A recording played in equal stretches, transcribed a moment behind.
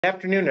Good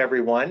afternoon,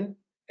 everyone,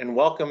 and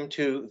welcome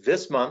to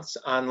this month's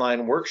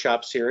online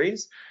workshop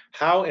series,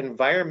 How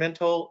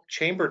Environmental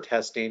Chamber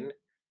Testing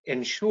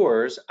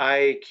Ensures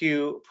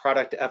IAQ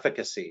Product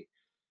Efficacy.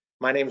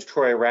 My name is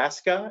Troy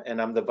Raszka,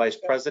 and I'm the Vice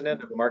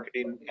President of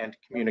Marketing and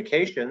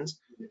Communications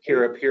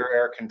here at Pure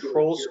Air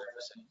Control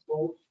Services.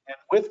 And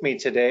with me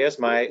today is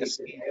my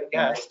esteemed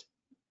guest,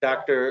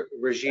 Dr.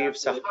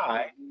 Rajiv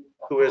Sahay,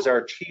 who is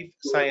our Chief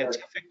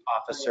Scientific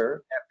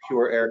Officer at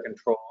Pure Air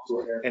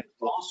Controls and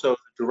also the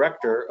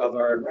Director of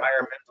our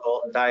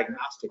Environmental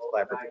Diagnostics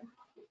Laboratory.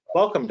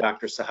 Welcome,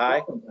 Dr.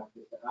 Sahay.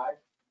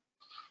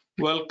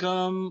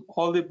 Welcome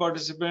all the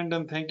participants,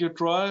 and thank you,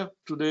 Troy.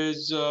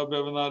 Today's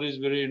webinar is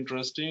very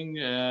interesting,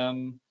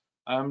 and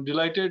I'm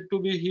delighted to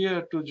be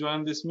here to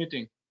join this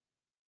meeting.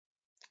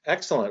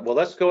 Excellent. Well,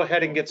 let's go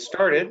ahead and get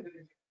started.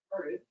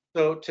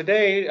 So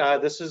today,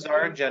 this is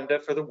our agenda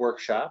for the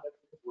workshop,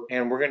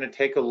 and we're going to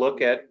take a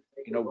look at,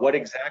 what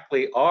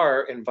exactly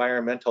are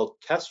environmental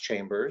test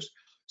chambers.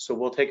 So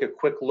we'll take a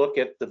quick look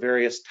at the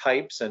various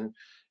types and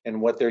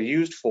what they're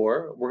used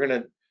for. We're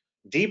going to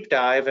deep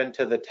dive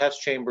into the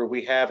test chamber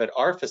we have at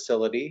our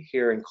facility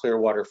here in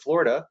Clearwater,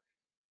 Florida.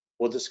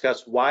 We'll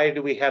discuss why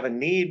do we have a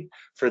need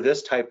for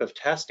this type of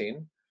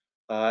testing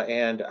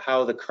and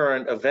how the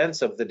current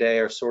events of the day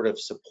are sort of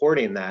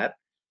supporting that.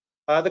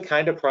 The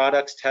kind of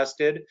products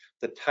tested,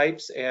 the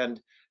types and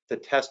the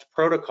test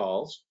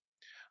protocols,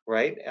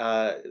 right?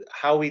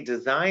 How we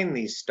design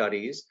these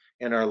studies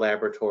in our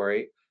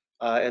laboratory,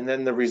 and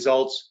then the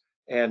results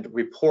and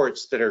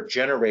reports that are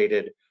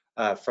generated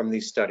from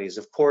these studies.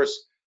 Of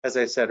course, as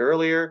I said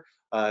earlier,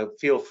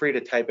 feel free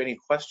to type any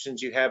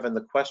questions you have in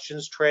the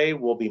questions tray.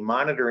 We'll be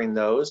monitoring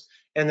those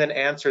and then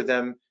answer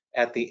them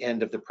at the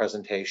end of the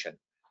presentation.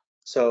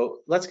 So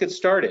let's get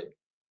started.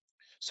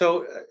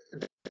 So,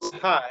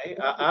 hi,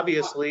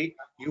 obviously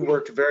you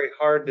worked very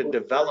hard to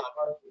develop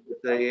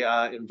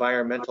the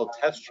environmental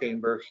test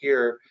chamber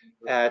here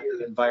at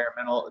the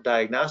Environmental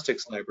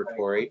Diagnostics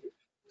Laboratory.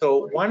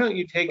 So why don't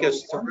you take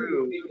us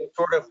through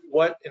sort of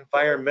what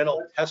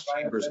environmental test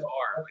chambers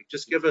are? Like,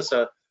 just give us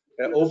an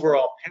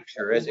overall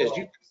picture. As you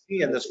can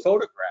see in this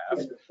photograph,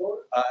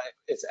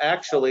 it's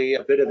actually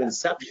a bit of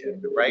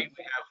inception, right?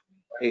 We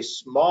have a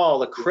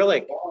small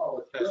acrylic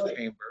test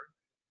chamber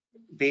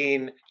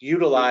being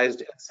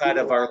utilized inside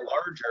of our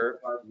larger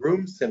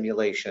room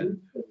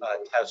simulation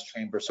test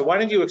chamber. So why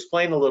don't you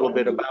explain a little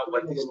bit about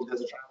what these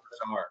test chambers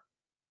are?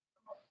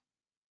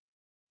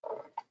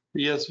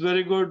 Yes,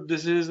 very good.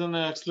 This is an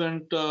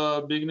excellent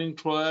beginning,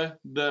 Troy,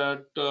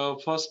 that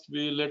first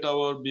we let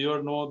our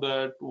viewer know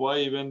that why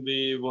even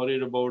we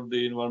worried about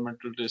the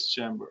environmental test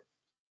chamber.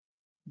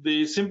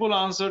 The simple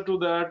answer to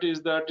that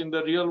is that in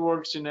the real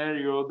world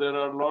scenario, there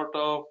are a lot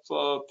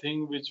of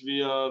things which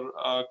we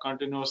are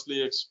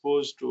continuously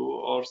exposed to,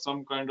 or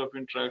some kind of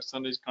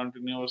interaction is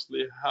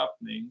continuously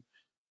happening.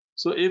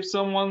 So if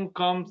someone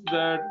comes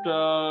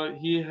that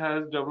he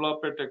has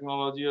developed a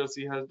technology or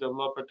she has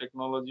developed a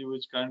technology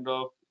which kind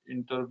of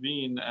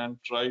intervene and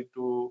try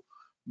to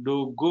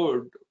do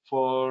good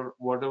for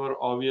whatever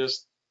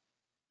obvious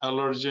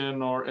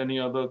allergen or any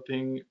other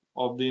thing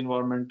of the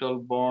environmental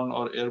borne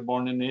or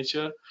airborne in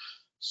nature,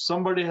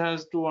 somebody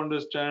has to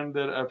understand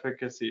their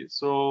efficacy.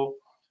 So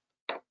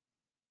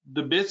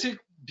the basic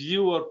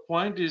view or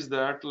point is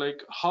that,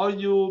 like, how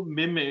you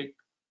mimic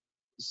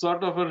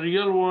sort of a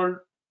real world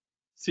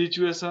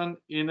situation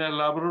in a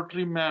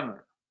laboratory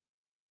manner.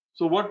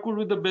 So what could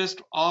be the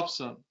best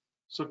option?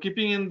 So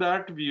keeping in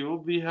that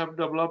view, we have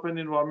developed an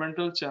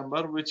environmental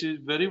chamber which is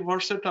very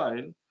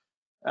versatile,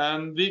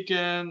 and we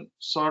can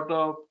sort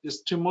of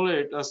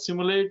simulate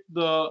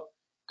the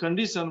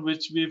condition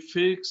which we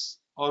fix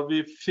or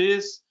we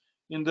face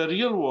in the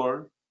real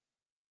world,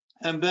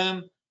 and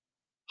then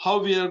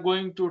how we are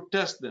going to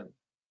test them.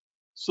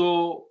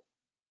 So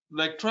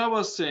like Troy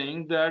was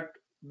saying, that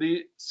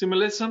the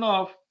simulation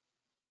of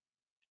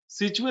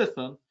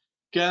situation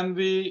can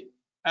be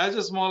as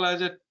small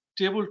as a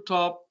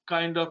tabletop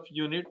kind of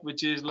unit,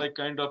 which is like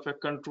kind of a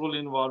control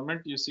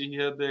environment. You see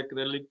here the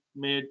acrylic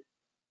made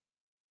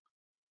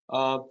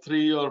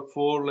 3 or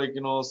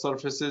 4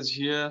 surfaces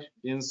here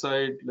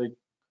inside, like,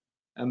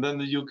 and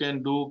then you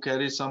can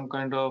carry some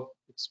kind of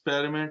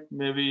experiment,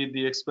 maybe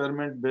the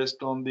experiment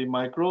based on the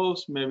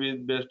microbes, maybe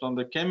based on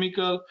the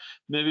chemical,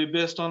 maybe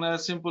based on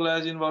as simple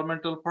as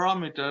environmental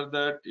parameter,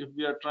 that if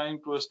we are trying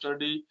to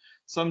study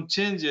some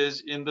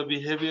changes in the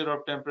behavior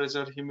of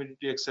temperature,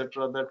 humidity,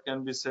 etc., that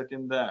can be set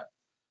in that.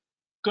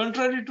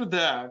 Contrary to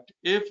that,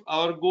 if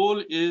our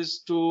goal is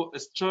to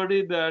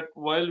study that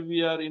while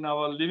we are in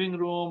our living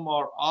room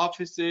or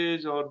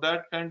offices or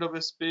that kind of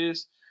a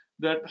space,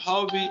 that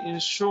how we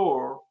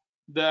ensure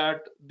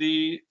that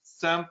the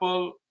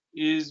sample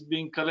is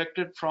being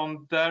collected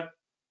from that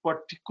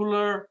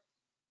particular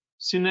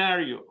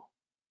scenario.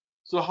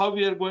 So how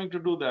we are going to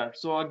do that?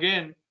 So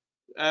again,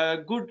 a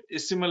good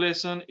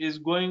simulation is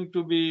going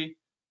to be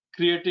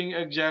creating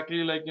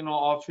exactly like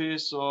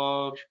office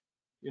or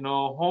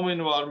home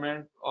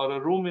environment or a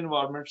room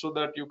environment, so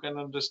that you can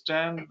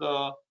understand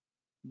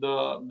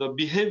the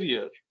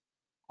behavior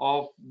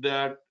of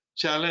that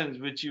challenge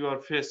which you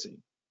are facing.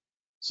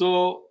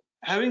 So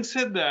having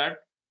said that,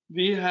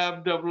 we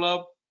have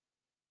developed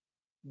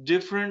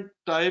different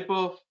type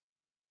of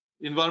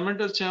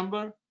environmental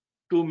chamber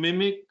to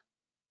mimic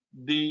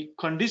the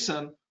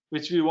condition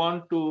which we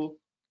want to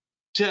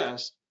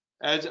test.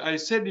 As I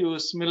said, you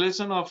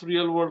simulation of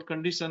real world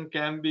condition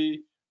can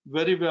be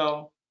very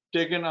well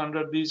taken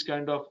under these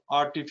kind of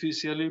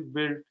artificially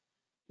built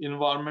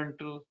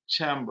environmental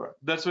chamber.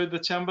 That's why the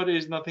chamber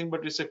is nothing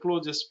but it's a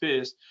closed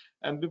space,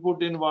 and we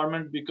put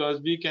environment because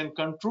we can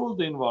control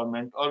the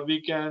environment, or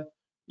we can,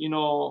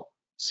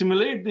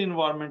 simulate the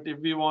environment. If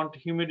we want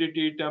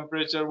humidity,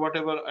 temperature,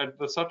 whatever at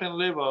the certain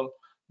level,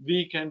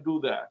 we can do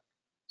that.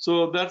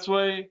 So that's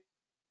why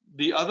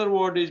the other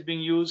word is being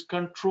used,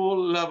 control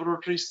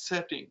laboratory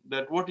setting,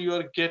 that what you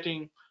are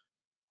getting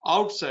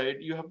outside,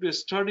 you have to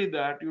study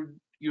that,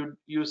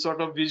 you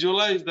sort of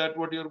visualize that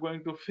what you're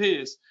going to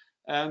face,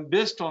 and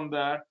based on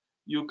that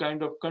you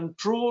kind of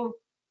control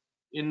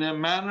in a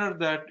manner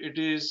that it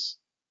is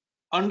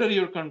under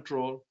your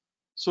control,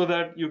 so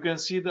that you can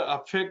see the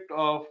effect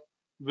of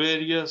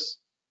various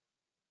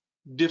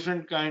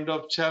different kind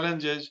of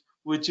challenges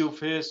which you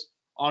face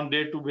on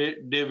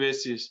day-to-day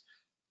basis.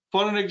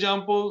 For an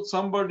example,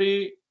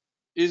 somebody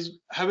is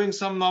having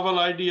some novel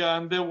idea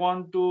and they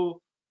want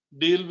to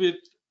deal with,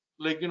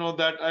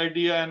 that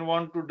idea, and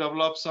want to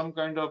develop some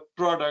kind of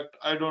product.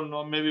 I don't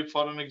know, maybe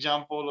for an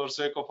example or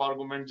sake of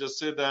argument, just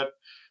say that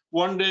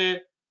one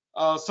day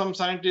some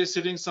scientists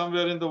sitting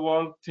somewhere in the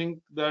world think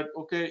that,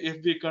 okay,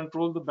 if we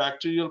control the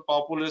bacterial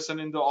population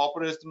in the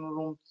operating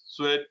room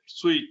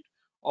suite,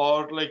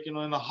 or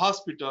in a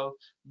hospital,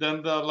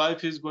 then the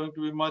life is going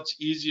to be much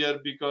easier,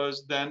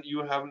 because then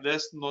you have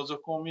less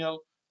nosocomial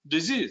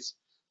disease.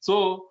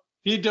 So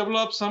he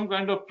developed some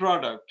kind of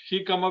product.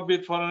 He come up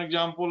with, for an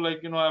example,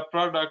 a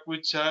product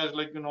which has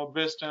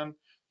based on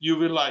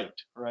UV light,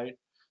 right?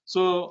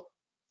 So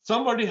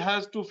somebody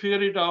has to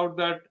figure it out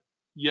that,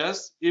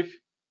 yes, if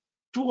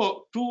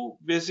two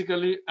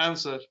basically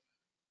answer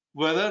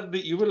whether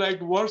the UV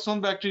light works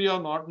on bacteria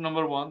or not,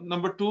 number one.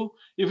 Number two,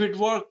 if it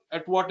works,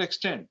 at what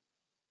extent,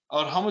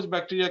 or how much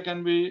bacteria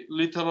can be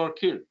lethal or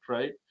killed,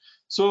 right?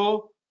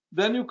 So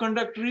then you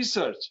conduct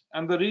research,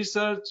 and the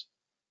research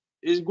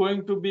is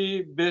going to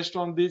be based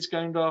on these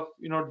kind of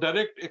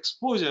direct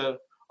exposure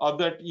of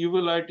that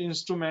UV light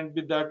instrument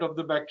with that of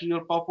the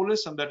bacterial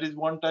population. That is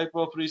one type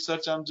of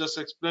research I'm just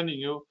explaining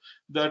you,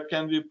 that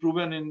can be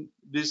proven in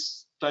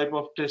this type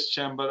of test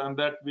chamber, and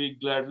that we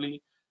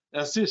gladly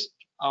assist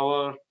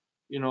our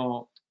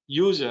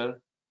user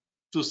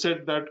to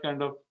set that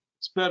kind of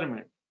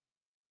experiment.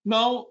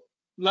 Now,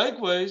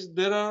 likewise,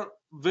 there are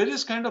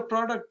various kind of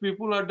product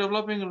people are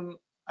developing,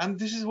 and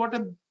this is what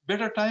a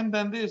better time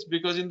than this,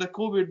 because in the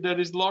COVID there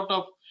is a lot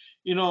of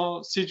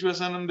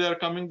situation, and they are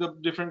coming the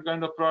different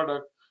kind of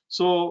product.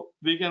 So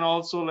we can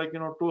also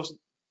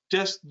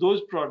test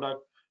those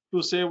product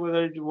to say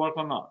whether it work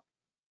or not.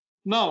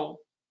 Now,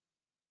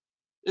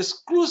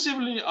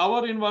 exclusively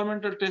our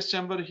environmental test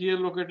chamber here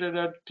located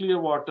at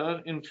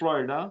Clearwater in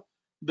Florida,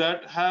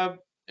 that have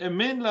a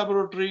main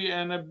laboratory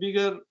and a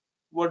bigger,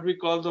 what we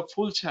call the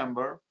full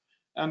chamber.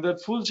 And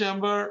that full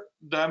chamber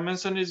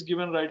dimension is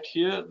given right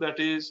here, that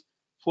is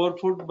 4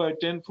 foot by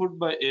 10 foot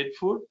by 8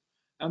 foot.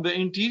 And the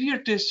interior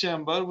test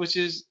chamber, which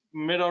is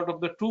made out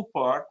of the two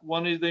part,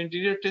 one is the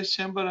interior test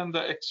chamber and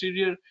the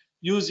exterior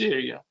use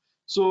area.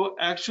 So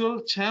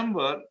actual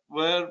chamber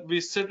where we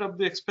set up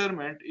the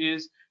experiment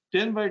is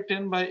 10 by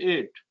 10 by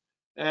 8,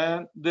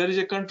 and there is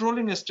a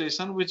controlling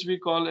station which we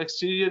call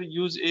exterior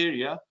use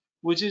area,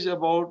 which is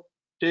about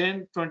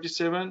 10,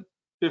 27,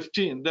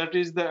 15. That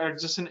is the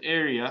adjacent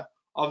area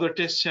of the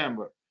test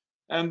chamber.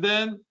 And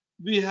then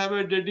we have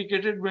a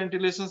dedicated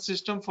ventilation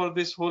system for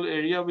this whole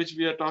area which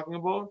we are talking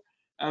about.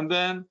 And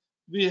then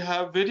we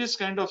have various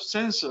kind of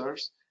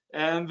sensors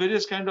and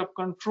various kind of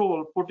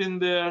control put in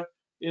there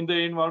in the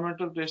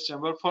environmental test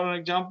chamber. For an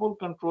example,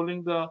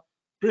 controlling the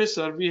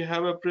pressure, we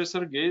have a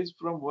pressure gauge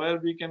from where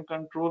we can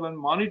control and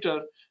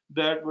monitor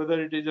that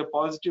whether it is a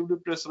positively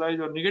pressurized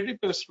or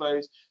negative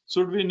pressurized.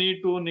 Should we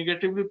need to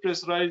negatively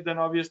pressurize, then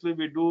obviously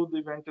we do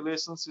the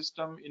ventilation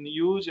system in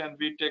use, and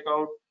we take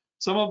out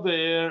some of the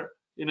air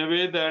in a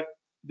way that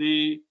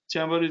the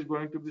chamber is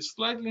going to be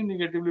slightly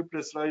negatively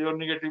pressurized or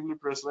negatively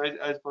pressurized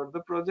as per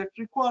the project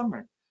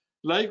requirement.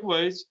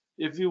 Likewise,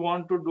 if you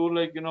want to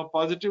do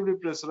positively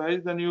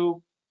pressurized, then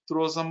you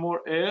throw some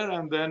more air,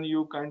 and then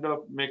you kind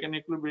of make an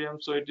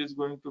equilibrium, so it is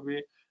going to be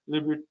a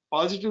little bit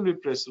positively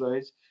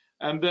pressurized.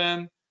 And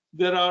then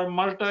there are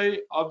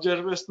multi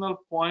observational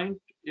point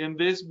in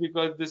this,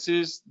 because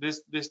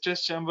this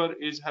test chamber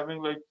is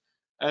having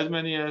as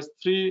many as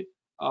 3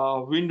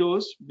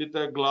 windows with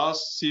a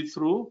glass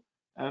see-through,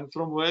 and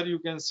from where you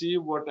can see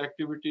what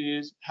activity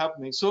is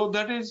happening. So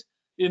that is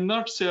in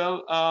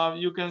nutshell.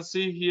 You can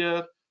see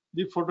here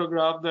the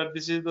photograph, that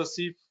this is the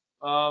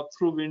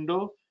see-through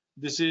window,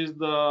 this is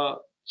the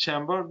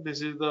chamber,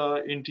 this is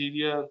the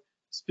interior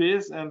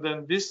space, and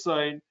then this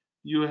side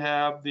you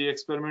have the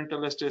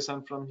experimental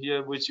station from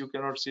here, which you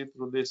cannot see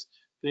through this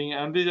thing.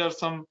 And these are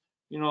some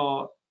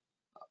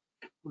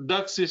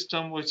duct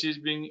system which is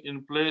being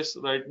in place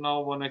right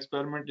now. One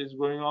experiment is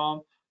going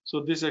on,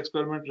 so this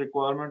experiment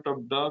requirement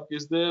of duct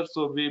is there,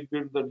 so we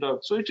build the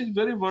duct. So it is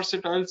very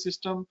versatile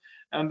system.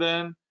 And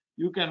then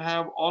you can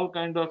have all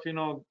kind of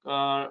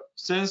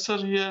sensor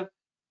here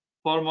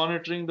for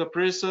monitoring the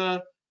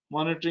pressure,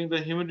 monitoring the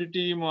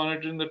humidity,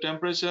 monitoring the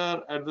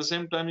temperature. At the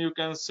same time, you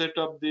can set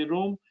up the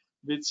room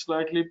with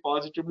slightly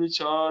positively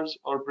charged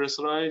or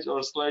pressurized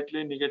or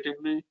slightly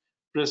negatively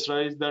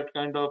pressurized. That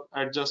kind of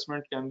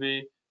adjustment can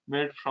be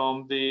made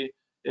from the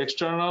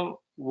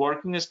external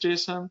working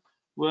station,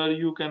 where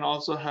you can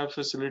also have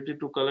facility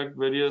to collect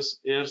various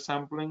air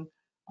sampling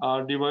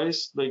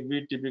device. Like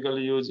we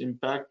typically use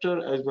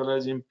impactor as well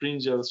as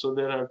impringer. So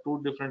there are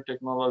two different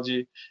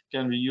technology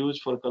can be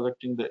used for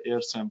collecting the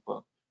air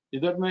sample.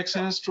 Did that make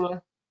sense, Troy?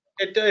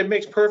 It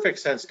makes perfect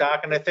sense,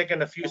 Doc. And I think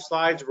in a few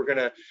slides, we're going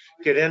to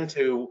get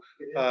into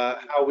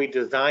how we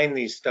design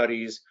these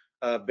studies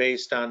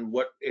based on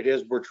what it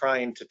is we're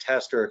trying to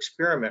test or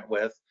experiment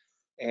with.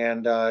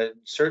 And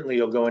certainly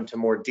you'll go into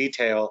more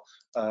detail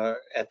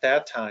at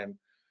that time.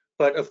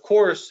 But of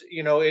course,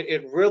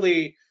 it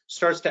really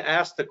starts to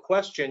ask the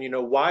question,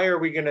 why are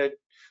we going to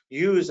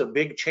use a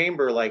big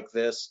chamber like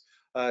this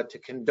to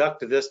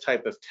conduct this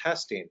type of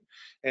testing?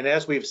 And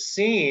as we've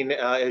seen,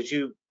 as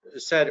you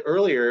said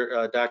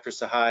earlier, Dr.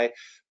 Sahay,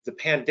 the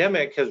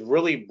pandemic has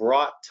really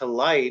brought to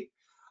light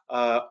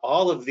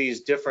all of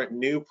these different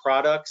new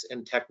products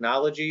and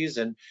technologies.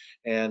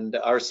 And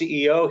our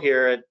CEO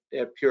here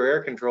at Pure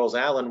Air Controls,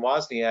 Alan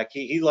Wozniak,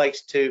 he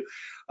likes to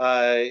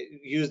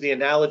use the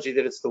analogy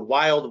that it's the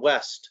Wild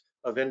West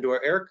of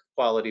indoor air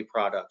quality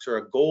products, or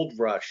a gold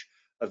rush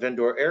of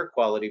indoor air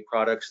quality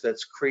products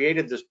that's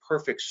created this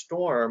perfect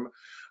storm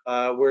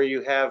where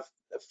you have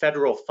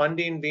federal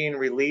funding being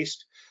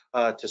released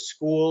to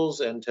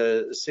schools and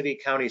to city,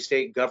 county,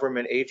 state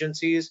government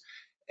agencies.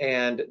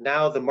 And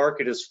now the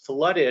market is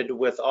flooded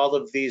with all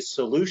of these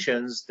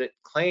solutions that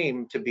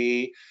claim to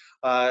be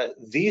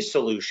the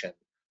solution.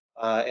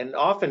 And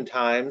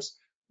oftentimes,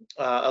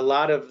 a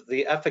lot of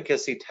the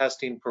efficacy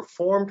testing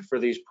performed for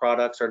these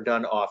products are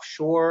done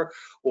offshore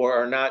or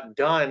are not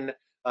done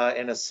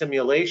in a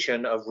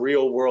simulation of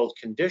real world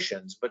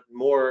conditions, but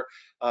more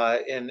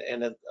in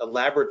a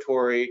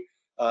laboratory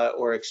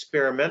or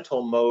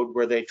experimental mode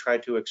where they try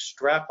to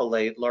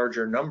extrapolate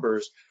larger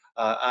numbers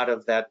out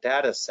of that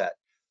data set.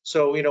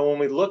 So, when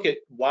we look at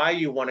why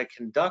you want to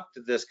conduct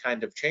this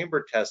kind of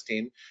chamber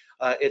testing,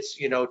 it's,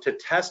 to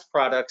test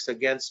products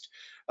against,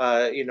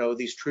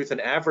 these truth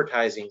in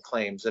advertising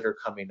claims that are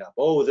coming up.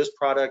 Oh, this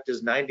product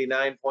is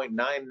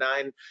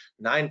 99.999%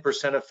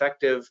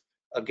 effective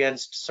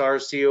against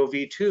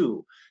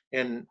SARS-CoV-2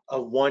 in a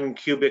 1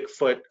 cubic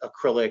foot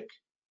acrylic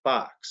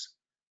box.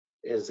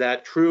 Is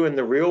that true in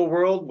the real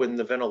world when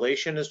the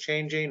ventilation is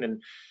changing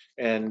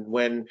and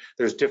when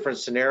there's different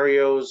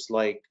scenarios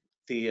like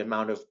the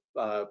amount of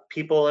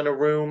people in a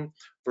room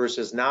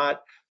versus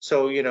not?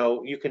 So,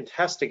 you can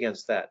test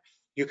against that.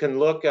 You can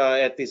look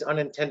at these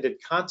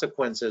unintended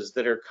consequences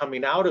that are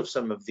coming out of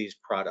some of these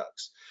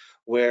products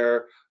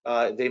where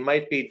they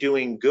might be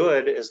doing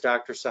good, as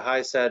Dr.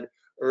 Sahay said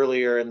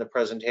earlier in the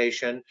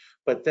presentation,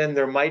 but then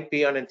there might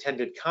be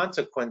unintended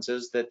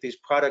consequences that these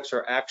products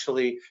are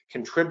actually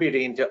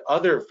contributing to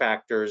other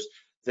factors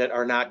that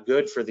are not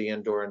good for the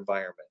indoor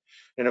environment.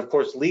 And of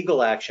course,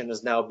 legal action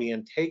is now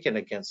being taken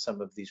against some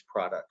of these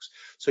products.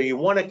 So you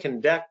want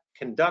to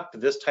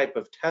conduct this type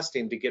of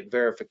testing to get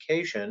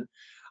verification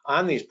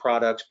on these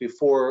products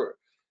before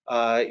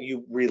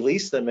you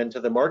release them into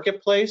the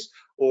marketplace,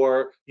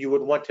 or you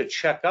would want to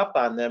check up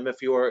on them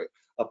if you're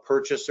a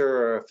purchaser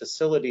or a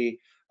facility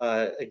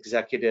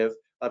executive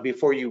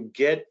before you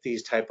get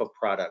these type of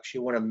products.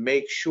 You want to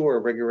make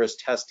sure rigorous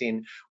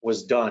testing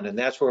was done, and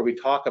that's where we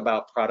talk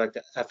about product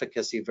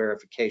efficacy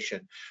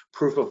verification,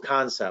 proof of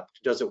concept.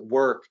 Does it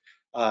work?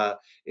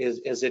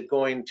 Is it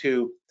going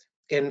to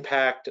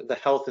impact the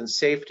health and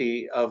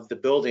safety of the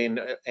building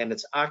and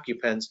its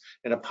occupants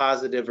in a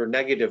positive or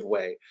negative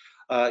way?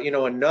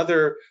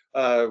 Another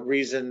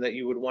reason that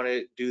you would want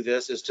to do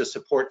this is to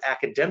support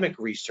academic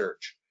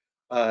research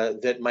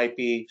that might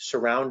be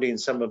surrounding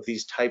some of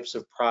these types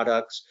of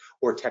products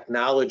or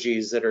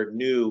technologies that are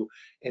new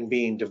and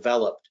being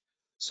developed.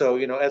 So,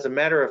 as a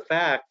matter of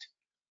fact,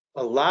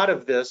 a lot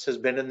of this has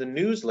been in the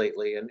news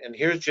lately. And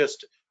here's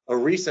just a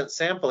recent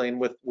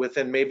sampling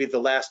within maybe the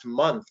last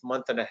month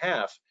and a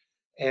half.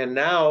 And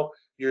now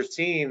you're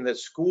seeing that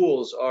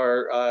schools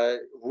are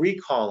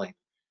recalling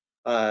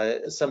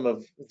some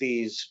of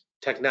these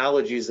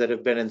technologies that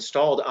have been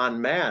installed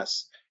en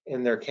masse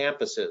in their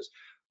campuses,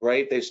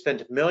 right? They've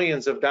spent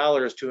millions of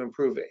dollars to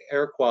improve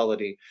air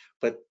quality,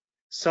 but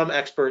some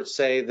experts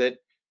say that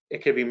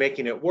it could be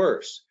making it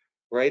worse,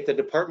 right? The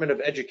Department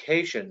of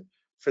Education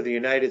for the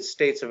United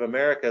States of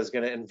America is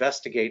going to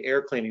investigate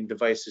air cleaning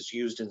devices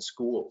used in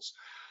schools.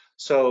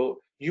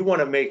 So you want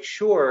to make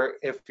sure,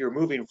 if you're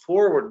moving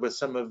forward with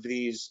some of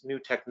these new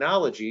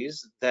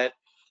technologies, that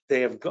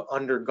they have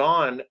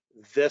undergone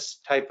this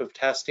type of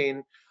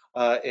testing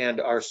and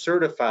are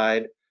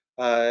certified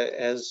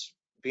as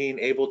being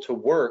able to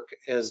work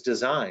as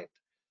designed.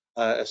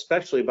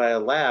 especially by a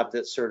lab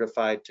that's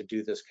certified to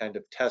do this kind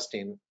of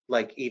testing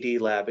like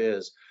ED Lab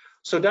is.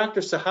 So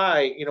Dr.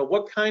 Sahay,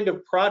 what kind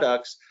of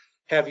products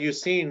have you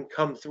seen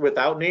come through,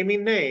 without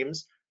naming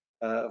names,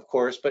 of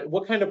course, but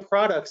what kind of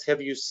products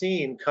have you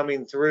seen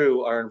coming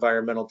through our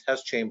environmental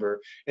test chamber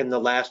in the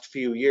last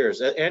few years?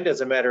 And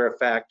as a matter of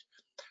fact,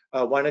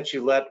 why don't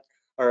you let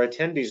our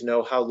attendees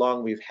know how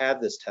long we've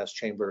had this test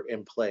chamber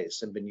in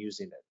place and been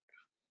using it?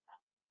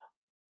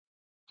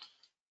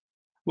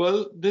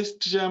 Well, this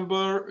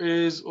chamber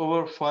is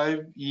over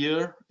 5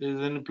 years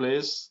is in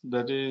place.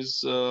 That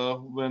is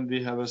when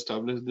we have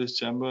established this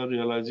chamber,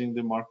 realizing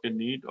the market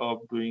need of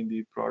doing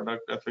the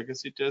product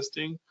efficacy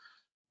testing.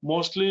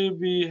 Mostly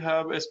we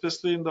have,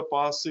 especially in the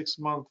past 6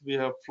 months, we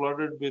have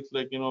flooded with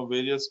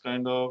various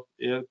kind of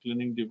air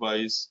cleaning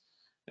device.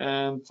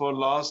 And for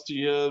last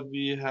year,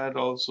 we had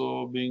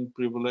also been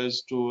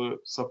privileged to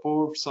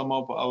support some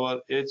of our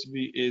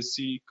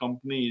HVAC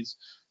companies.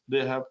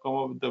 They have come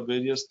up with the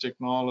various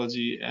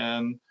technology,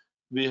 and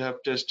we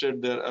have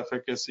tested their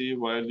efficacy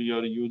while you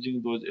are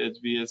using those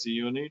HVAC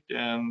unit.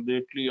 And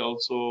lately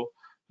also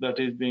that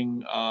is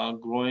being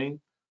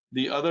growing.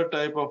 The other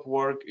type of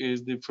work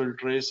is the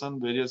filtration.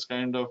 Various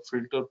kind of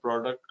filter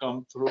product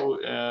come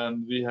through,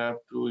 and we have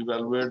to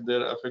evaluate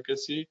their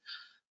efficacy.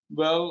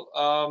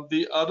 Well,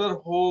 the other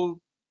whole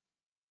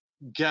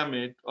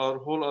gamut or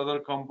whole other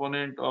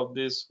component of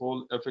this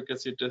whole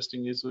efficacy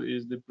testing issue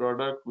is the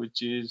product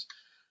which is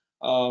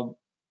uh,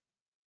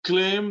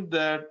 claim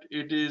that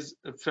it is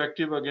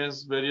effective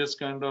against various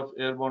kind of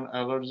airborne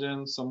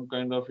allergens, some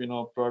kind of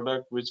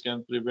product which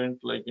can prevent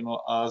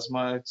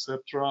asthma,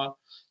 etc.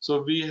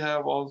 So we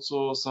have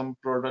also some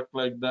product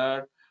like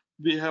that.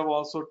 We have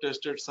also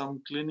tested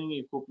some cleaning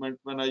equipment.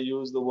 When I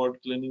use the word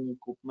cleaning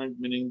equipment,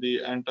 meaning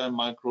the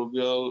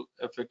antimicrobial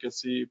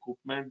efficacy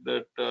equipment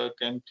that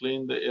can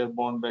clean the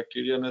airborne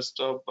bacteria and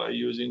stuff by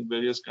using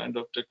various kind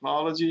of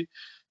technology.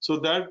 So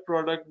that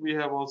product we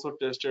have also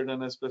tested,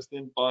 and especially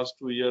in past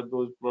 2 years,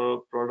 those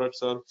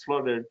products are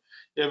flooded.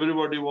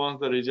 Everybody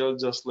wants the result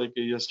just like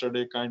a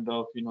yesterday kind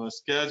of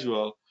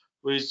schedule,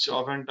 which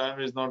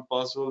oftentimes is not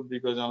possible,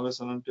 because unless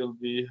and until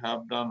we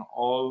have done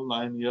all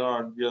 9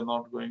 yards, we are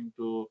not going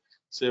to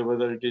say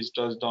whether it is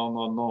touchdown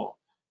or no.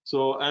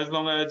 So as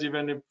long as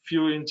even a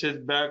few inches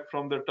back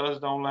from the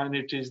touchdown line,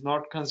 it is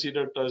not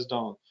considered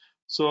touchdown.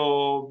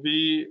 So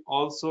we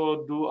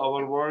also do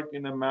our work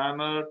in a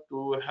manner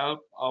to help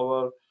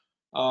our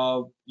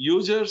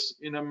users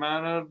in a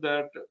manner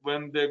that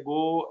when they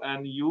go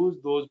and use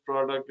those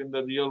products in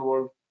the real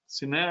world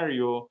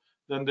scenario,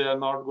 then they are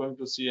not going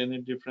to see any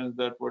difference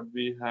that what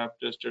we have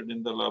tested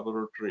in the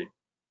laboratory.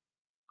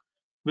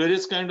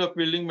 Various kind of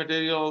building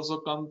material also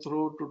come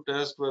through to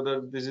test whether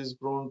this is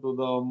prone to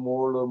the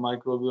mold or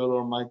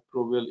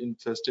microbial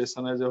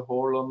infestation as a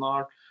whole or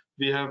not.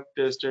 We have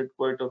tested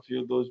quite a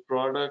few of those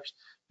products.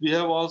 We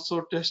have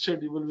also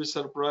tested, you will be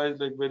surprised,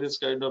 like various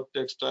kind of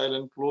textile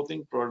and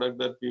clothing product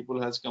that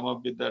people has come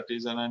up with that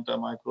is an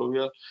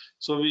antimicrobial.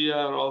 So we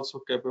are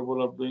also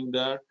capable of doing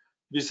that.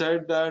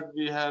 Beside that,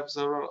 we have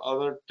several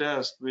other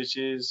tests which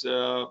is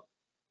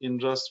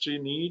industry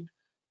need,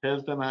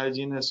 health and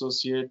hygiene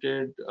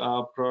associated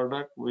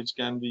product which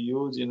can be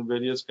used in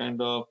various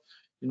kind of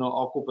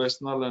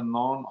occupational and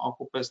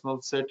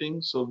non-occupational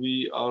settings. So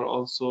we are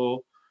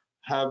also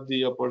have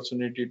the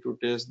opportunity to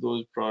test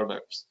those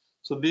products.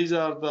 So these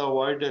are the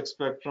wide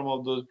spectrum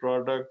of those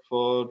products.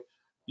 For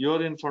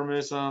your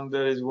information,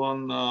 there is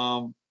one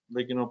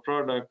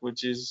product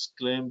which is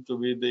claimed to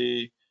be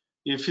the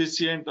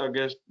efficient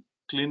against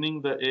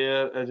cleaning the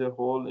air as a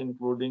whole,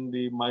 including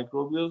the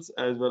microbials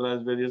as well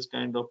as various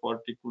kind of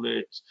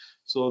particulates.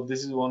 So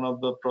this is one of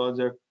the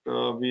project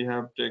we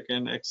have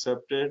taken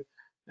accepted.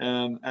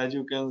 And as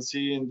you can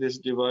see in this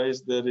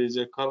device, there is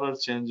a color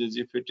changes.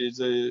 If it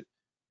is a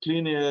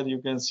clean air,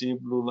 you can see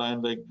blue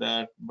line like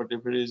that. But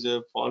if it is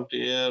a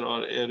faulty air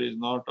or air is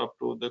not up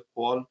to the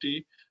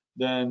quality,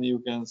 then you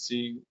can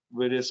see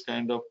various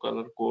kind of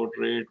color code,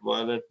 red,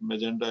 violet,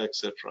 magenta,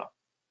 etc.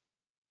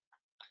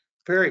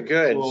 Very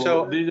good.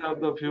 So these are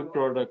the few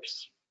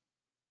products.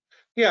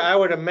 Yeah, I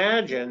would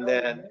imagine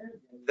then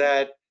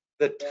that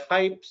the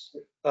types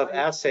of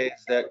assays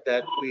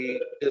that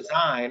we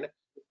design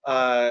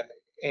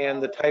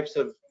and the types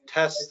of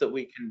tests that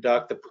we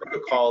conduct, the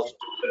protocols to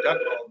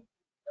conduct them,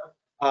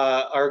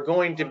 are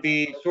going to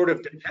be sort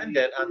of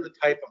dependent on the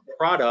type of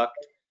product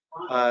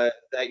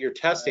that you're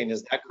testing.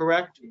 Is that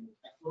correct?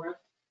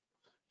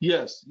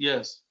 Yes,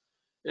 yes.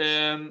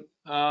 And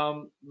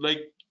like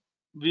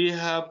we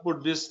have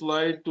put this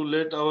slide to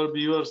let our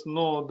viewers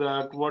know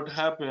that what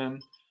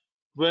happened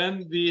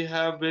when we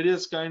have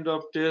various kind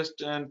of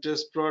test and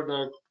test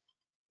product,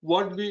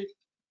 what we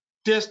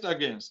test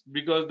against,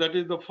 because that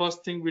is the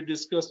first thing we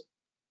discuss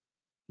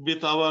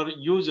with our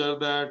user,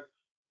 that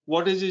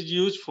what is it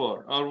used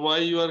for or why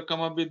you are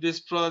come up with this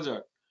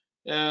project.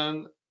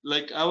 And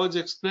like I was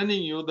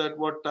explaining you that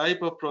what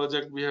type of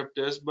project we have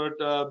test, but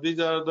these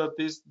are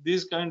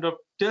these kind of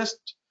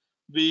test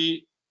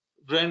we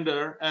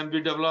render and we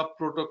develop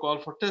protocol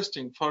for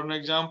testing. For an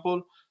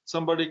example,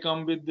 somebody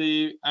come with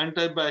the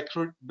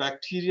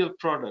antibacterial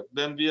product,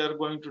 then we are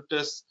going to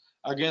test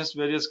against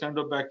various kind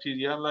of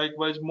bacteria.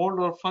 Likewise, mold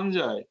or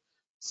fungi.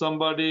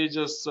 Somebody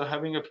just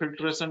having a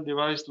filtration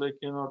device, like,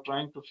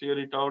 trying to figure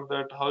it out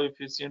that how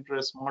efficient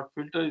a smart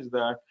filter is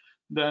that,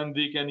 then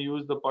we can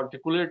use the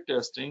particulate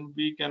testing.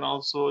 We can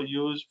also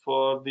use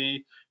for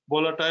the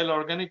volatile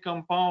organic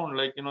compound,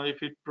 like,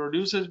 if it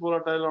produces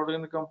volatile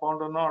organic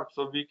compound or not,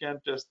 so we can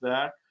test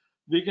that.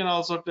 We can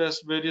also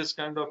test various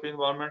kind of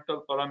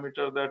environmental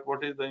parameter, that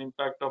what is the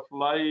impact of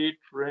light,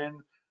 rain,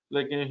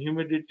 like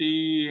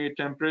humidity,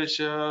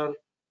 temperature,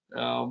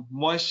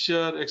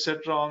 moisture,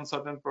 etc. on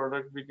certain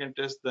product. We can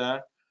test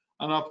that.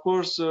 And of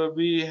course,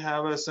 we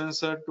have a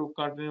sensor to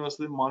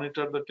continuously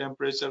monitor the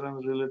temperature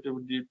and relative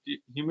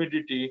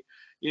humidity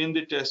in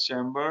the test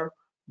chamber.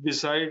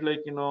 Beside,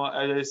 like,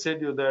 as I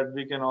said you, that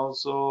we can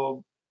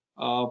also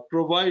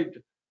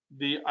provide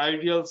the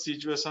ideal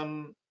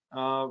situation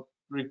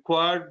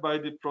required by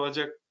the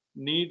project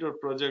need or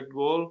project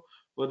goal,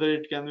 whether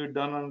it can be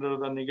done under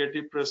the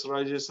negative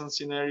pressurization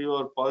scenario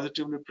or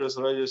positively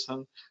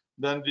pressurization,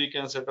 then we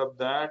can set up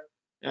that.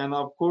 And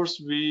of course,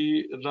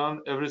 we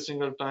run every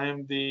single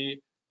time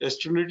the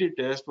sterility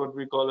test, what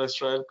we call a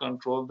sterile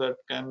control, that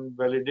can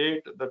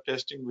validate the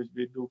testing which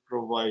we do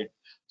provide.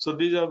 So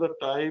these are the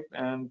type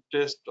and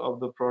test of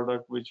the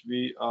product which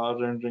we are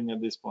rendering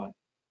at this point.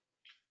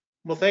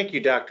 Well, thank you,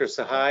 Dr.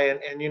 Sahay.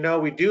 And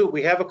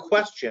we have a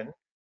question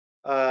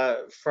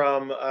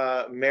from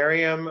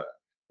Miriam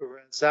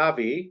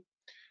Razavi.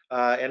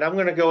 And I'm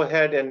going to go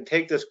ahead and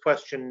take this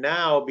question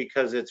now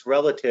because it's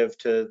relative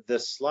to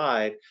this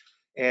slide.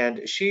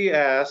 And she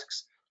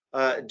asks,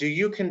 do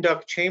you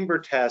conduct chamber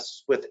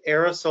tests with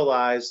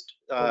aerosolized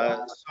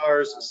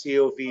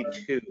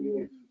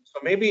SARS-CoV-2? So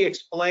maybe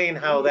explain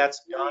how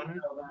that's done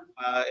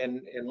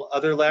in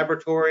other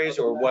laboratories,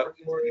 or what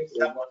is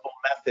an acceptable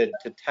method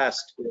to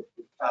test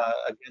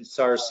against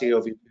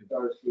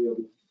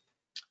SARS-CoV-2.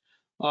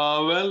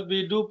 Well,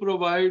 we do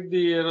provide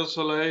the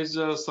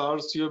aerosolized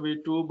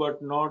SARS-CoV-2,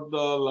 but not the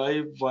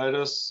live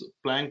virus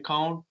plank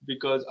count,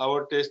 because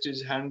our test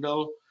is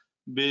handled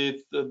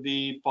with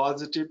the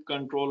positive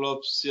control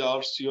of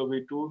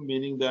SARS-CoV-2,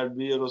 meaning that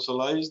we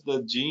aerosolize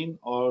the gene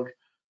or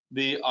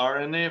the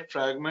RNA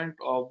fragment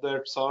of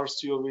that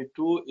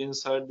SARS-CoV-2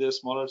 inside the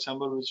smaller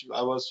chamber, which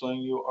I was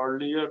showing you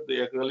earlier,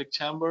 the acrylic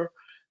chamber.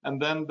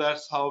 And then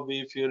that's how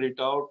we figure it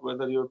out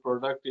whether your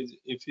product is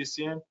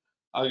efficient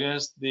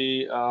against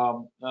the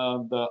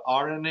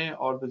RNA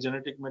or the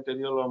genetic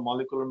material or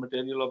molecular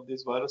material of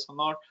this virus or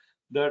not.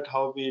 That's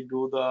how we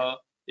do the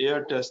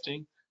air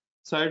testing.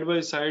 Side by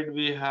side,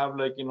 we have,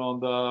 like,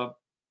 the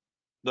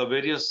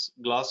various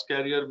glass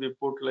carrier. We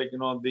put, like,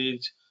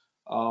 these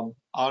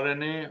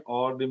RNA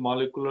or the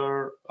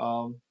molecular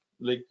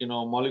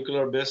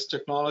molecular based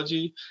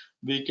technology.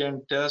 We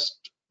can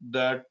test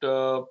that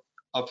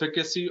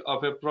efficacy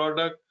of a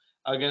product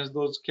against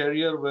those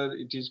carrier where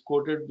it is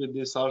coated with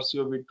the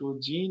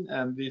SARS-CoV-2 gene,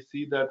 and we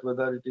see that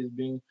whether it is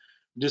being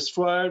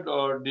destroyed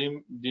or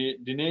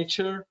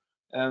denatured,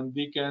 and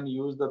we can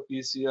use the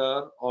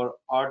PCR or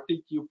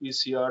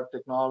RT-qPCR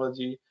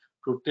technology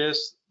to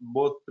test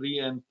both pre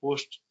and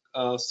post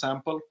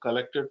sample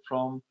collected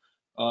from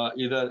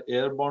either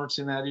airborne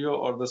scenario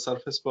or the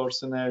surface power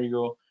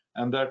scenario,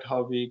 and that's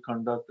how we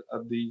conduct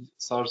the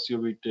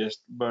SARS-CoV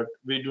test. But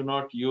we do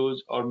not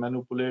use or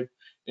manipulate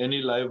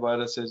any live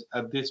viruses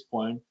at this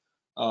point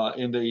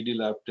in the ED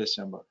lab test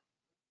chamber.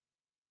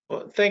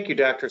 Well, thank you,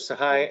 Dr.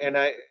 Sahay. And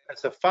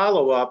as a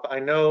follow-up, I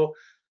know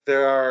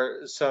there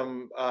are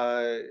some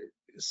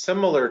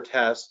similar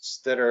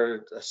tests that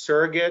are a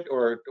surrogate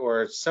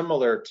or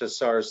similar to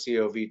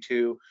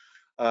SARS-CoV-2.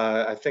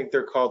 I think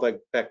they're called like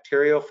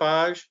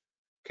bacteriophage.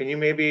 Can you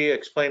maybe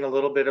explain a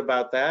little bit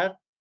about that?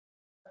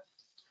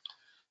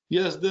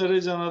 Yes, there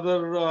is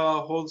another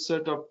whole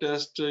set of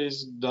tests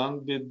is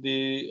done with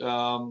the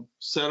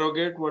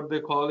surrogate, what they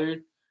call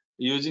it,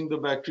 using the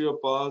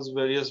bacteriophage,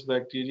 various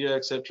bacteria,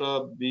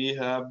 etc. We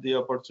have the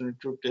opportunity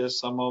to test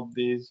some of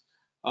these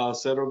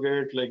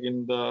surrogate, like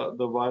in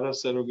the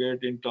virus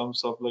surrogate in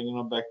terms of, like,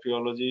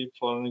 bacteriology.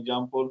 For an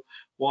example,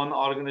 one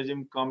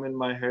organism come in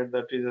my head,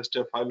 that is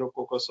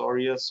Staphylococcus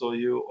aureus. So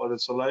you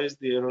aerosolize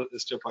the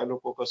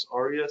Staphylococcus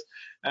aureus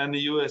and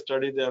you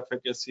study the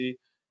efficacy.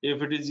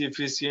 If it is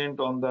efficient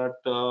on that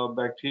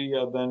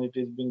bacteria, then it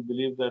is being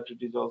believed that it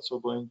is also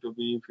going to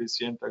be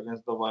efficient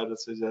against the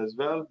viruses as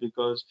well,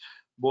 because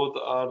both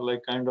are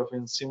like kind of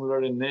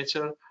similar in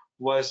nature.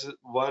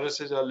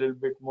 Viruses are a little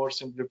bit more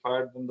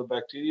simplified than the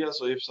bacteria.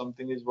 So if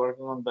something is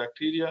working on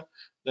bacteria,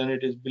 then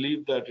it is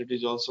believed that it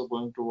is also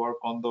going to work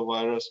on the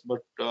virus.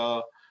 But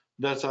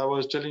that's, I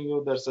was telling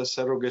you, that's a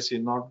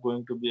surrogacy, not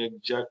going to be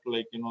exact,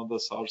 like, the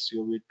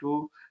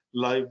SARS-CoV-2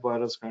 live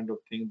virus kind of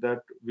thing,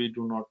 that we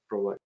do not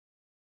provide.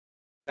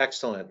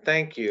 Excellent,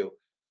 thank you.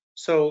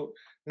 So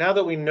now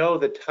that we know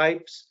the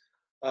types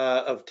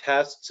of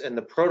tests and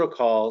the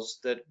protocols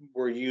that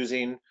we're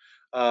using,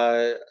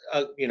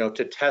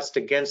 to test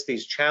against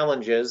these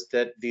challenges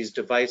that these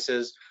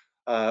devices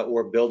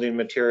or building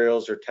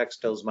materials or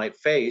textiles might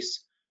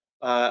face,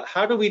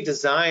 how do we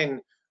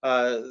design,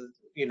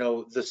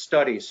 the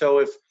study?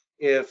 So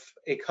if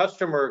a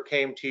customer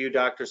came to you,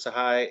 Dr.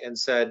 Sahay, and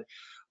said,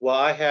 well,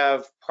 I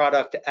have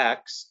product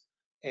X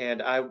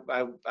and I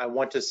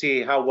want to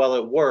see how well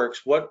it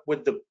works, what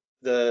would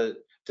the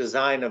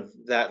design of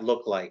that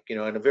look like, in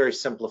a very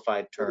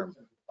simplified term?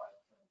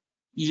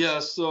 Yeah,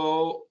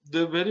 so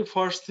the very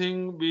first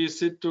thing we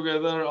sit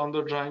together on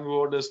the drawing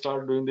board and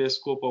start doing the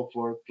scope of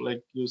work,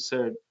 like you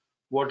said.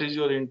 What is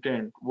your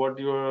intent? What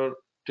you are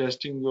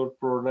testing your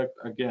product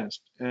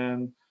against?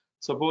 And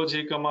suppose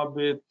he come up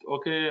with,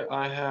 okay,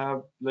 I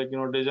have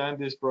designed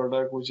this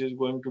product which is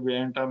going to be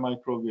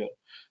antimicrobial.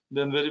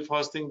 Then very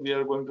first thing we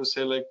are going to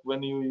say, like,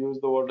 when you use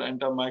the word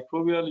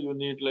antimicrobial, you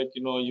need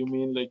you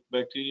mean like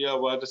bacteria,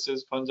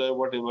 viruses, fungi,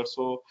 whatever.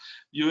 So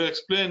you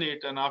explain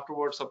it, and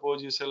afterwards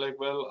suppose you say, like,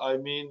 well, I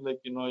mean,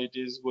 it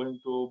is going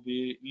to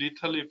be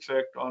lethal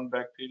effect on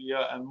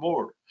bacteria and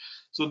mold.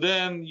 So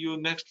then you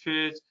next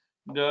phase,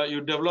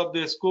 you develop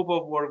the scope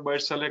of work by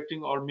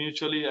selecting or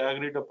mutually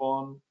agreed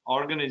upon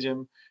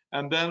organism,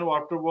 and then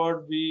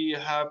afterward we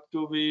have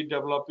to be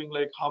developing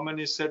like how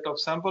many set of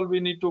sample we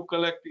need to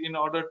collect in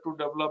order to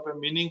develop a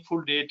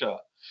meaningful data.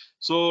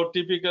 So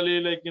typically,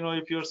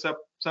 if your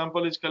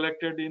sample is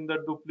collected in the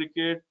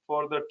duplicate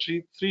for the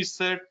three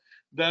set,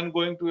 then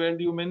going to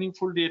yield you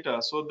meaningful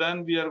data. So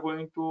then we are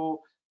going to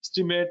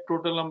estimate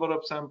total number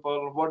of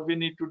sample, what we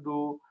need to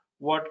do,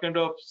 what kind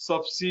of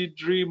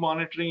subsidiary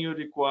monitoring you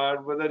require,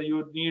 whether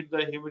you need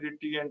the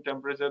humidity and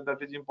temperature,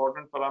 that is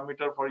important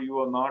parameter for you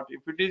or not.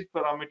 If it is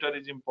parameter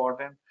is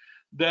important,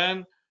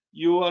 then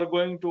you are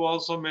going to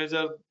also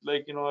measure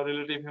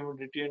relative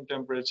humidity and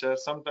temperature.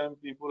 Sometimes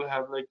people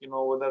have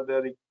whether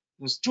their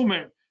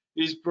instrument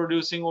is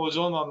producing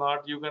ozone or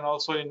not, you can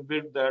also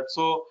inbuild that.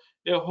 So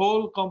a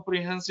whole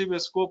comprehensive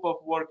scope of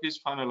work is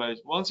finalized.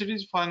 Once it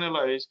is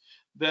finalized,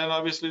 then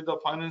obviously the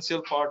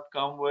financial part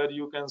come, where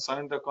you can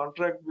sign the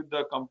contract with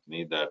the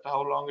company that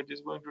how long it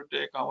is going to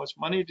take, how much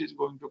money it is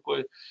going to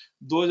cost.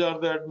 Those are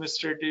the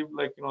administrative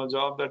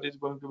job that is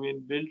going to be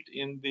built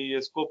in the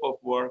scope of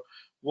work.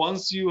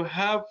 Once you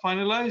have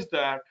finalized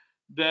that,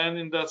 then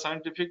in the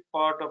scientific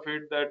part of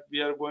it, that we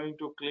are going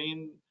to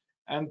clean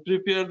and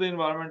prepare the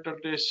environmental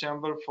test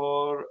chamber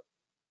for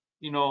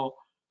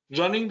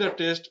running the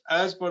test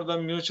as per the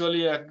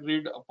mutually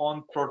agreed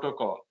upon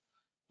protocol.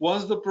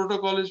 Once the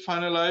protocol is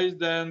finalized,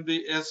 then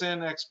the assay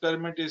and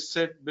experiment is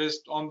set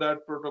based on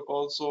that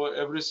protocol. So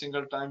every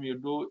single time you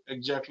do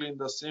exactly in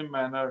the same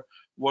manner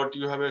what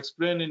you have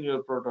explained in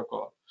your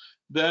protocol.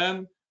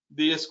 Then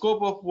the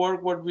scope of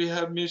work, what we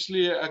have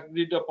mutually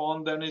agreed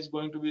upon, then is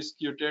going to be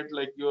executed,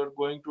 like you are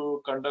going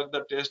to conduct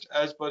the test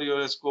as per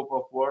your scope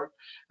of work.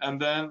 And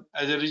then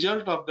as a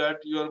result of that,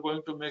 you are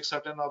going to make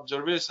certain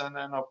observation.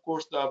 And of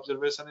course, the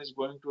observation is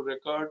going to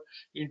record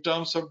in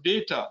terms of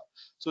data.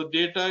 So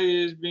data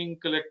is being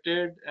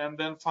collected, and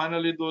then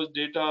finally those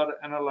data are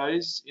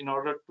analyzed in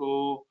order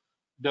to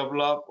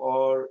develop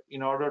or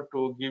in order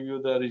to give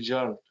you the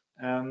result,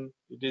 and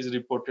it is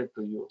reported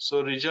to you.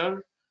 So result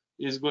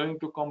is going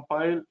to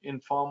compile in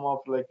form of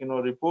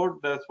report.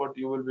 That's what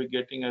you will be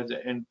getting as an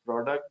end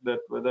product, that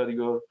whether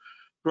your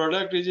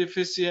product is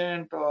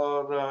efficient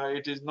or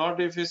it is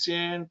not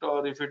efficient,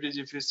 or if it is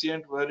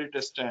efficient, where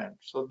it stands.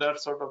 So that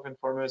sort of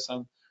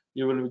information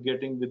you will be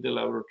getting with the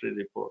laboratory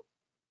report.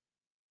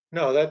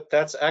 No,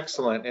 that's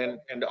excellent.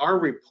 And our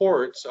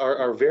reports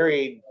are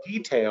very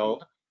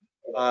detailed,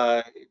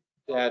 uh,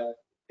 that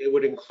it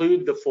would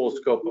include the full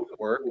scope of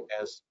work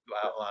as you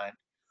outlined,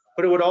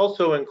 but it would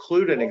also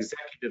include an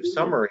executive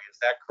summary. Is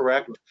that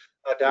correct,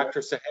 Dr.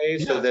 Sahay?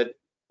 So Yes. that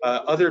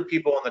other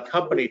people in the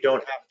company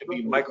don't have to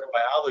be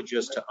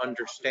microbiologists to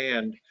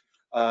understand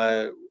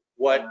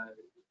what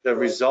the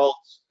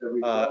results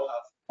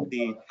of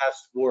the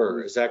test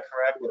were. Is that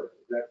correct?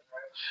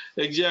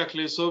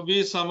 Exactly. So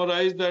we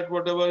summarize that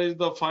whatever is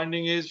the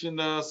finding is in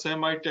a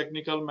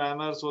semi-technical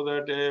manner, so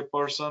that a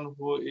person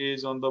who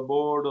is on the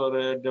board or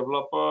a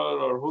developer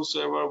or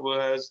whosoever who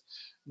has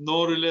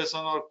no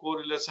relation or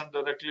correlation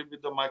directly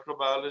with the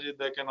microbiology,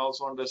 they can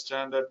also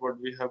understand that what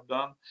we have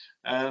done,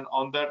 and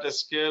on that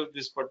scale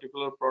this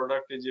particular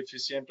product is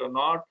efficient or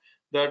not,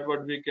 that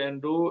what we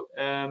can do.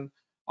 And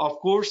of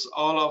course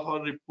all of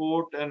our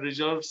report and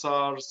results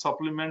are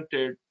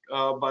supplemented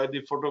by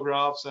the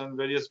photographs and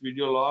various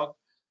video log,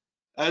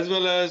 as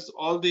well as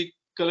all the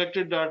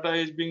collected data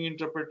is being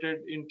interpreted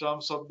in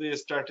terms of the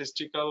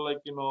statistical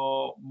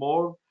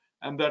mode,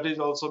 and that is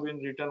also been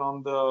written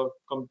on the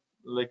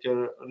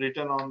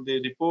written on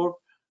the report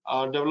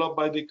developed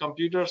by the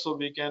computer, so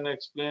we can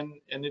explain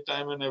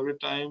anytime and every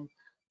time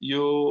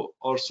you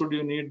or should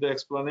you need the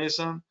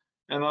explanation.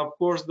 And of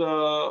course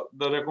the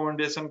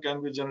recommendation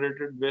can be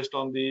generated based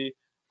on the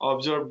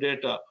observed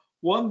data.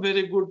 One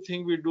very good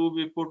thing we do,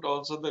 we put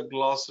also the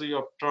glossary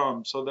of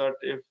terms, so that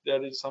if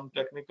there is some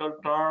technical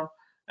term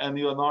and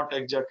you are not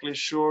exactly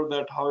sure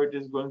that how it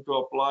is going to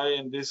apply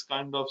in this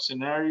kind of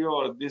scenario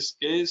or this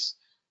case,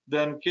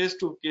 then case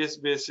to case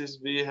basis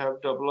we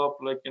have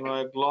developed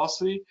a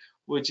glossary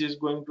which is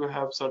going to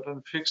have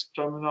certain fixed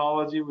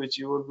terminology which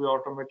you will be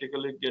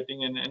automatically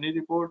getting in any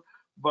report.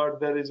 but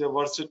there is a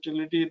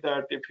versatility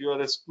that if you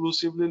are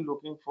exclusively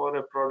looking for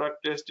a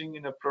product testing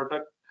in a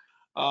product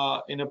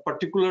in a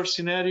particular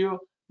scenario,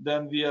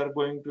 then we are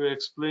going to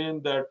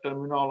explain that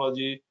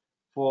terminology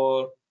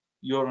for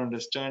your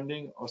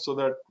understanding, so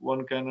that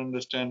one can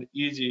understand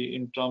easy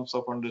in terms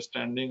of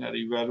understanding or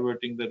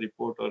evaluating the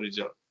report or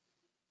result.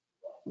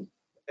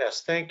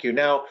 Yes, thank you.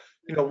 Now,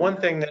 one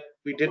thing that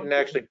we didn't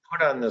actually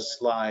put on this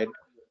slide,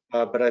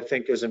 but I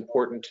think is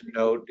important to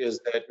note is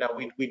that now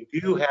we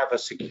do have a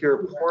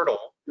secure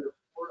portal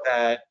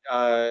that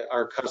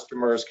our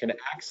customers can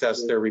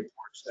access their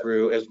reports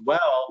through, as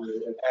well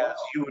as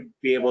you would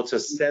be able to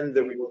send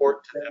the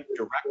report to them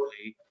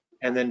directly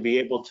and then be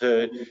able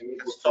to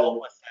consult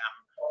with them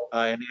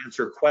and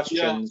answer Yeah,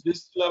 questions.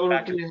 this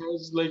laboratory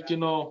has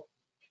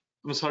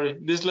I'm sorry,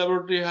 this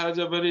laboratory has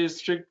a very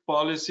strict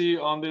policy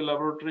on the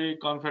laboratory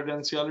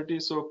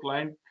confidentiality. So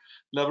client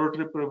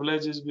laboratory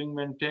privilege is being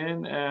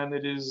maintained, and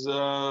it is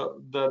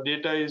the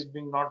data is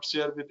being not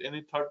shared with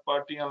any third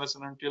party unless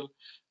and until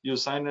you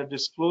sign a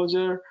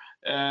disclosure.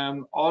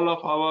 And all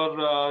of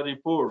our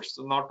reports,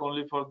 not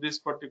only for this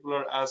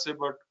particular assay,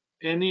 but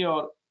any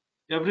or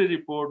every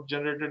report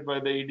generated by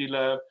the ED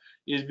lab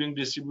is being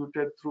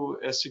distributed through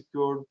a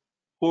secured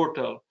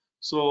portal.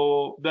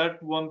 So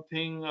that one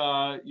thing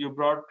you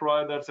brought,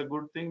 Troy, that's a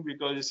good thing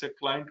because it's a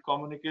client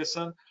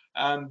communication,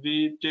 and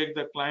we take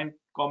the client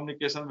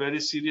communication very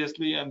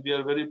seriously, and we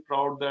are very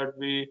proud that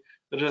we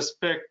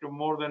respect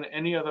more than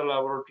any other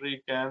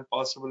laboratory can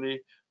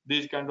possibly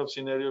these kind of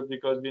scenario,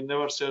 because we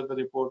never share the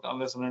report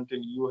unless and until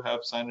you have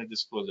signed a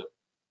disclosure.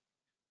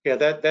 Yeah,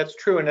 that's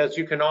true. And as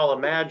you can all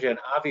imagine,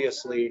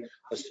 obviously,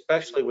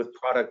 especially with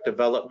product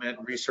development,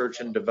 research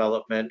and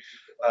development,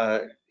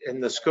 in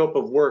the scope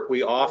of work,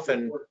 we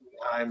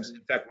oftentimes,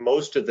 in fact,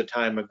 most of the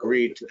time,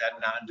 agree to that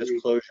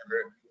non-disclosure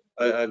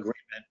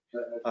agreement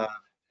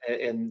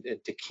and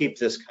to keep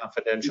this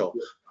confidential.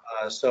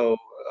 So,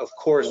 of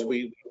course,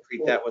 we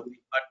treat that with the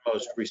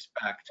utmost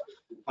respect.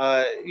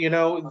 As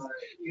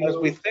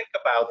we think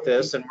about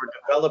this and we're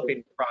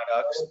developing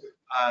products,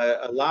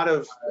 a lot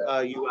of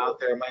you out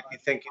there might be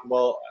thinking,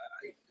 well,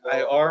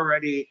 I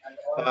already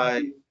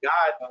got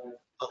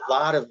a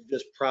lot of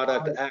this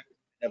product.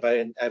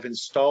 I've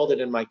installed it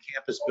in my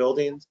campus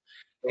buildings,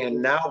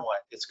 and now what?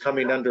 It's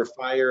coming under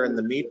fire in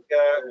the media,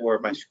 or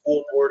my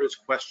school board is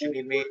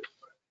questioning me.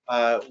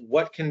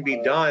 What can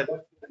be done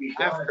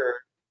after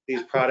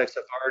these products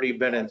have already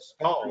been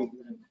installed?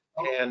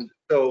 And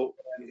so,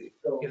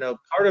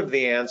 part of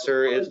the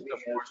answer is, of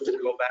course, to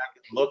go back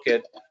and look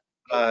at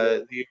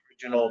the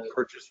original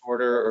purchase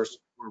order or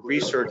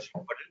research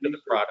you put into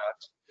the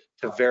products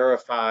to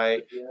verify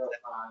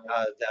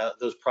that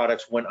those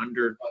products went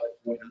under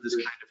this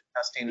kind of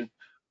testing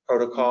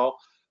protocol.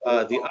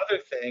 The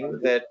other thing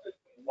that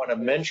I want to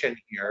mention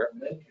here,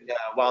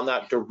 while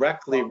not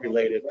directly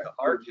related to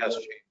our test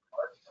chamber,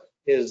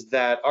 is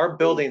that our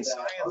building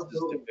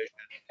sciences division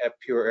at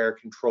Pure Air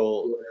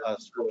Control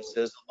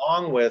Services,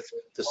 along with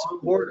the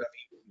support of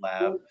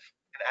Lab,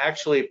 can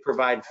actually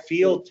provide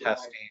field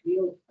testing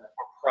for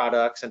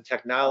products and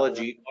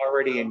technology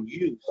already in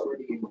use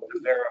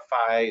to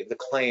verify the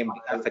claimed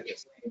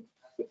efficacy.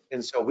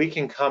 And so we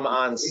can come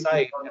on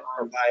site and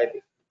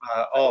provide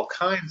all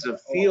kinds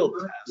of field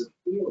tests,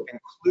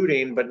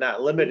 including but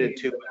not limited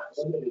to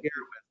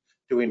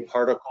doing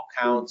particle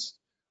counts,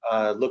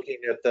 looking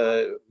at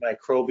the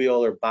microbial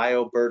or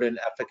bioburden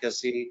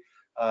efficacy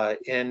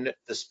in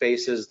the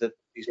spaces that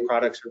these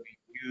products are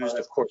being used.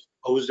 Of course,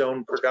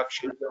 ozone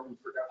production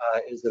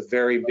is a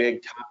very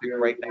big topic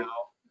right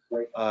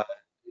now.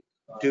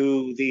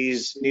 Do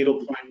these needle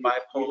point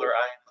bipolar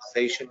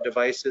ionization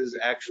devices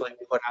actually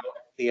put out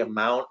the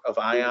amount of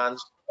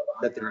ions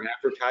that they're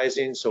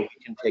advertising, so we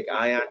can take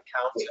ion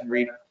counts and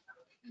read?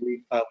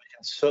 We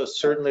can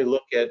certainly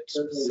look at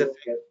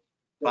specific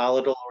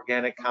volatile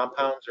organic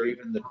compounds or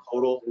even the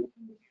total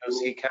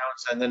VOC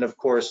counts, and then of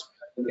course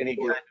any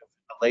kind of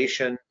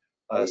inhalation,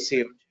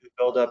 CO2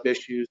 buildup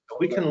issues. So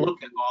we can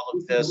look at all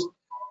of this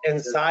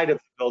inside of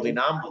the building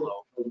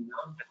envelope and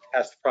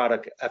test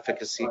product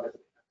efficacy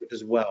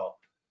as well.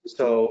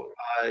 So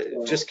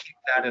just keep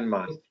that in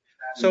mind.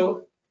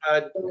 So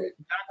Dr.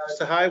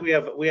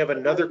 Sahay, we have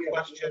another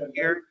question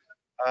here,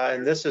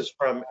 and this is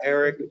from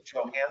Eric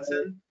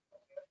Johansson.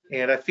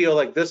 And I feel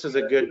like this is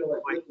a good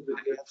point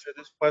to answer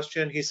this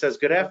question. He says,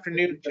 good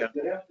afternoon,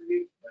 gentlemen.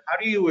 How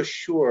do you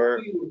assure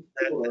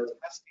that the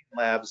testing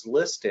labs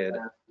listed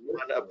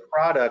on a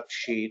product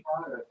sheet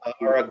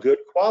are a good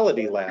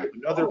quality lab?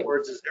 In other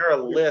words, is there a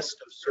list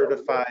of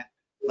certified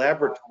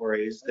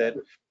laboratories that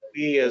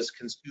we as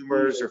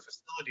consumers or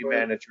facility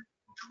managers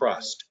can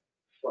trust?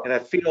 And I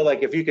feel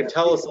like if you can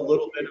tell us a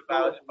little bit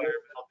about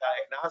Environmental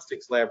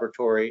Diagnostics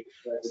Laboratory,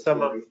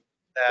 some of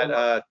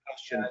that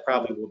question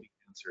probably will be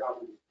answered.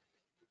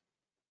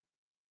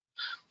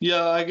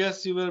 Yeah, I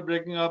guess you were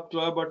breaking up,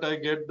 Troy, but I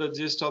get the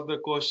gist of the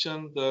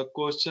question. The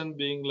question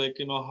being like,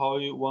 how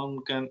one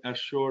can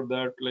assure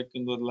that like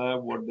in the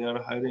lab what they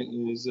are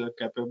hiring is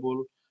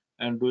capable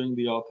and doing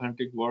the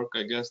authentic work.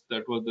 I guess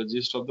that was the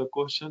gist of the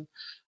question.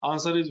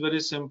 Answer is very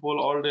simple.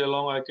 All day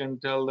long, I can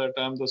tell that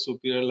I'm the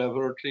superior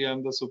laboratory.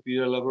 I'm the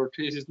superior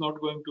laboratory. It's not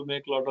going to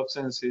make a lot of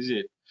sense, is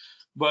it?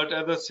 But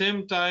at the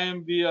same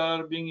time, we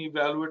are being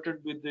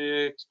evaluated with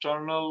the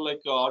external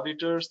like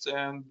auditors,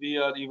 and we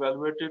are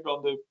evaluated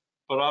on the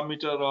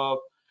parameter of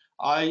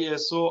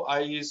ISO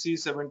IEC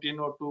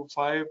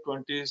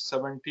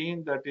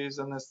 17025:2017. That is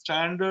a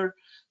standard.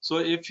 So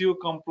if you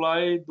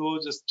comply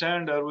those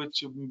standard,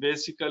 which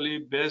basically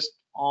based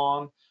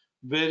on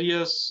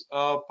various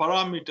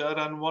parameter,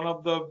 and one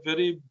of the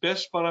very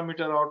best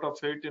parameter out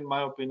of it, in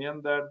my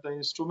opinion, that the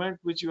instrument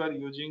which you are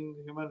using,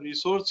 human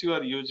resource you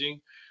are using,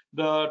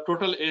 the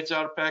total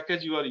HR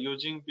package you are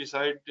using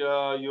beside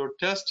your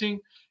testing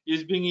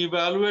is being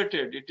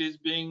evaluated. It is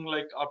being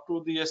like up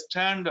to the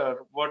standard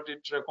what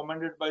it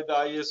recommended by the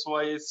ISO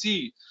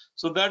IAC.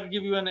 So that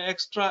give you an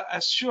extra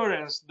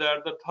assurance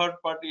that the third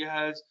party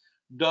has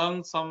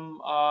done some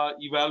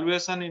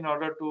evaluation in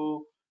order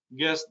to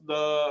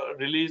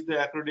release the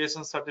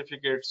accreditation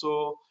certificate.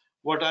 So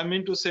what I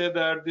mean to say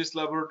that this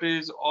laboratory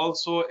is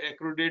also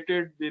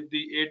accredited with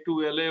the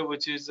A2LA,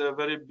 which is a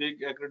very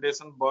big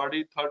accreditation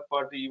body,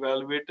 third-party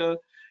evaluator.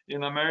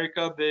 In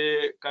America,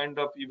 they kind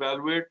of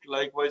evaluate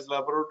likewise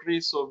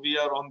laboratories. So we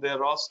are on their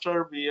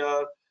roster. We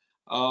are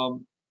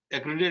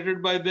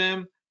accredited by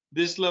them.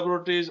 This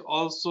laboratory is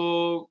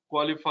also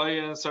qualified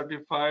and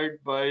certified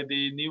by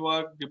the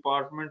Newark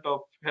Department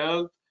of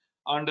Health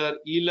under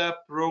ELAB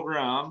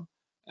program.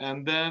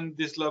 And then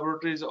this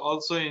laboratory is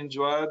also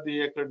enjoy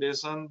the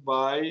accreditation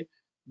by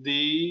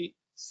the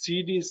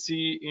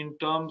CDC in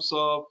terms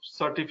of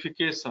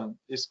certification.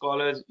 It's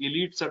called as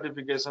elite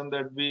certification,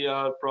 that we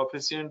are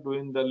proficient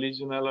doing the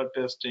Legionella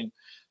testing.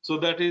 So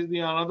that is the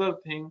another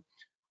thing.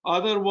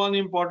 Other one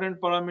important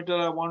parameter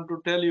I want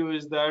to tell you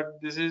is that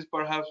this is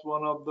perhaps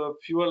one of the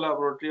fewer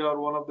laboratory, or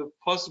one of the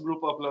first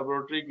group of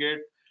laboratory get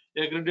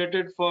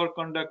accredited for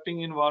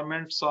conducting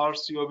environment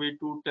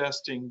SARS-CoV-2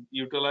 testing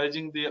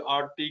utilizing the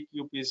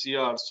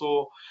RT-qPCR.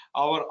 So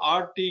our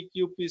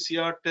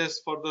RT-qPCR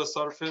test for the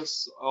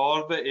surface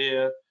or the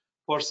air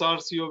for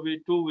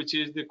SARS-CoV-2, which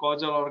is the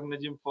causal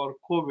organism for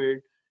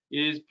COVID,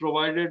 is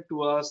provided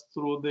to us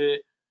through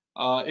the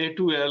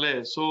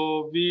A2LA.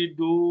 So we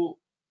do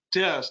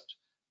test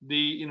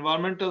the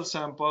environmental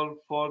sample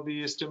for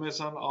the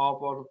estimation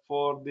of, or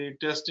for the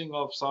testing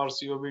of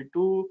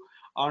SARS-CoV-2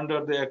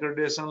 under the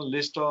accreditation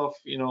list of,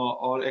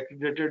 or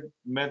accredited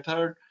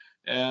method.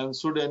 And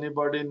should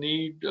anybody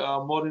need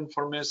more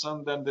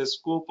information than the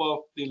scope of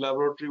the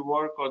laboratory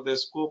work or the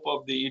scope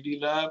of the ED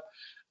lab,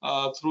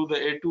 through the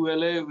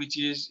A2LA, which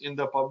is in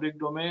the public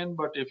domain,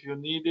 but if you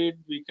need it,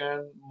 we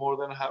are more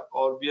than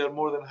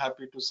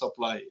happy to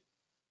supply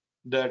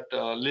that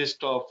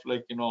list of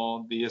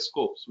the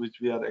scopes which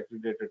we are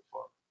accredited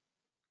for.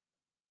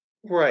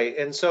 Right.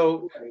 And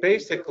so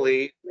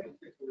basically,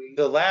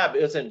 the lab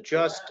isn't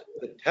just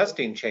the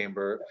testing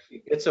chamber,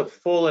 it's a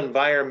full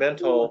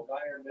environmental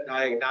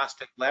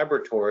diagnostic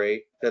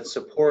laboratory that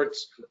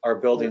supports our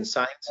building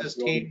sciences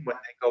team when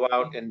they go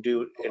out and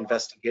do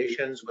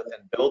investigations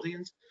within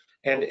buildings.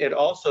 And it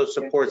also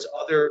supports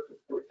other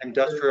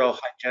industrial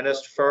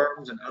hygienist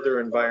firms and other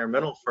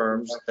environmental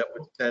firms that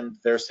would send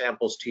their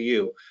samples to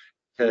you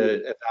to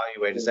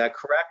evaluate. Is that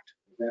correct?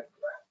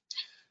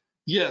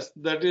 Yes,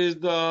 that is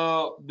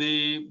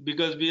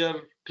because we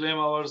are claim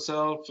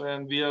ourselves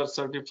and we are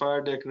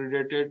certified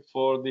accredited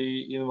for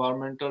the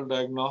environmental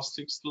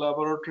diagnostics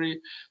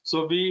laboratory.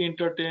 So we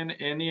entertain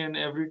any and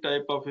every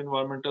type of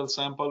environmental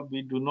sample.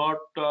 We do not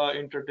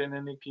entertain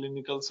any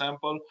clinical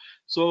sample.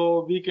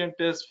 So we can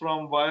test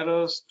from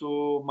virus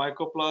to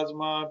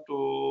mycoplasma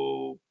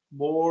to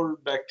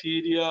mold,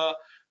 bacteria,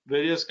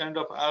 various kind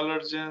of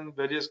allergen,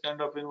 various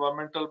kind of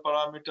environmental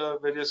parameter,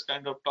 various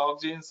kind of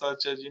toxins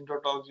such as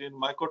endotoxin,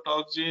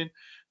 mycotoxin.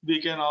 We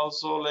can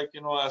also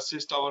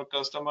assist our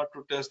customer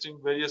to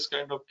testing various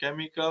kind of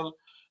chemical,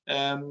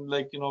 and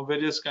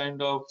various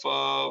kind of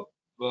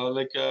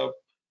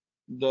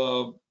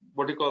the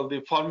what you call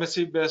the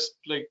pharmacy based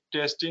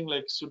testing,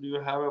 should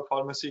you have a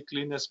pharmacy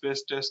clean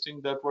space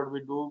testing, that what we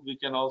do. We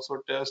can also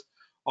test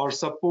or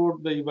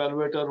support the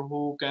evaluator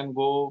who can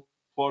go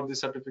for the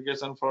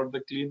certification for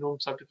the clean room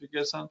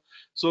certification.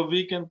 So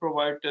we can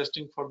provide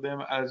testing for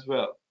them as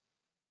well.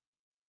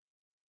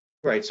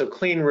 Right, so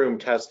clean room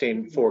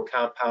testing for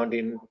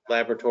compounding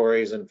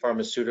laboratories and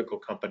pharmaceutical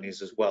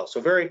companies as well.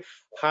 So very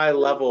high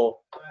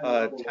level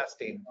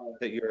testing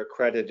that you're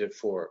accredited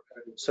for.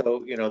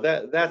 So,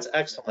 that's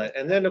excellent.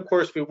 And then of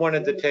course, we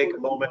wanted to take a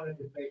moment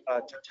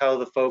to tell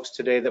the folks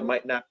today that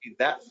might not be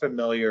that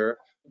familiar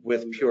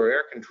with Pure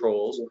Air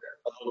Controls a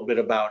little bit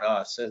about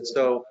us. And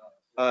so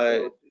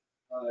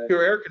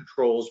Pure Air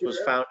Controls was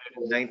founded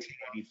in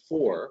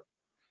 1984.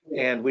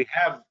 And we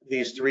have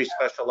these three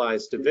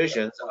specialized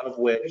divisions, of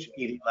which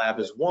ED Lab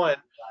is one,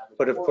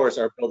 but of course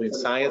our building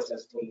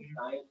sciences team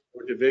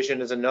division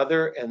is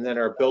another, and then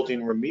our building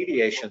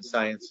remediation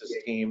sciences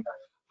team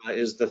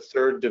is the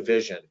third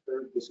division.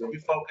 So we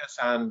focus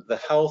on the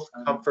health,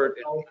 comfort,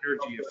 and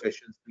energy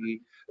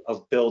efficiency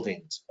of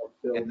buildings.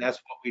 and that's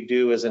what we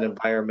do as an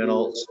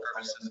environmental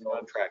services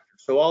contractor.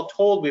 So all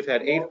told, we've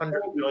had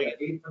 800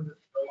 million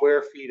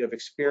square feet of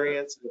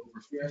experience in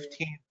over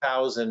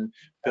 15,000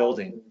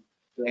 buildings.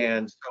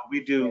 And so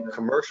we do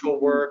commercial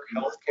work,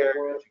 healthcare,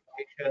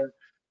 education,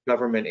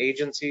 government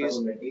agencies.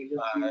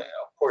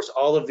 Of course,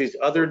 all of these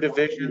other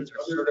divisions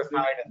are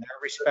certified in their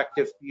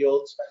respective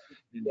fields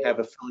and have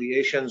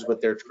affiliations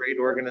with their trade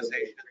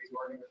organizations.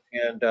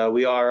 And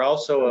we are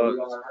also a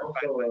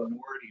certified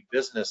minority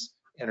business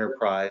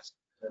enterprise.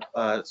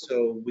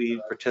 So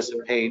we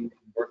participate in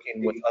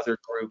working with other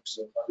groups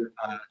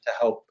to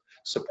help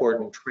support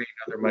and train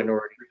other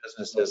minority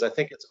businesses. I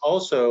think it's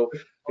also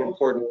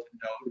important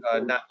to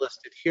note, not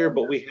listed here,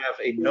 but we have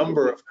a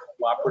number of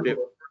cooperative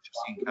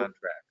purchasing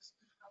contracts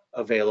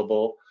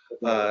available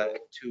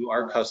to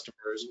our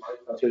customers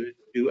to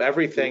do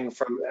everything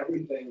from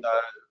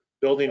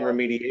building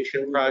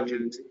remediation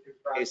projects,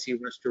 AC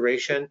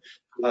restoration,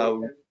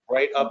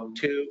 right up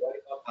to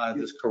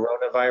this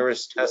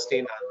coronavirus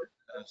testing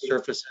on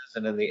surfaces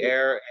and in the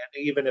air,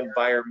 and even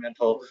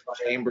environmental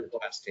chamber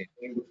testing.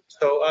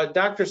 So,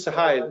 Dr.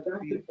 Sahay,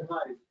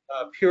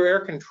 Pure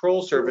Air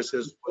Control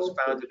Services was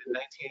founded in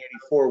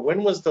 1984.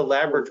 When was the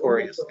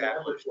laboratory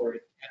established in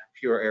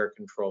Pure Air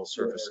Control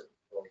Services?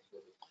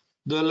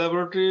 The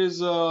laboratory's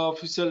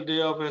official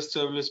day of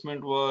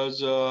establishment was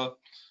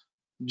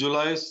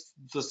July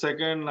the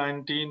 2nd,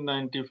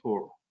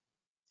 1994.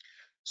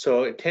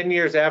 So 10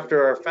 years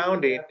after our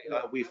founding,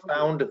 we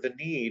found the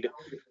need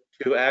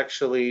to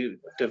actually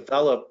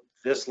develop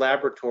this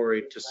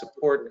laboratory to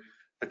support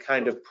the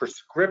kind of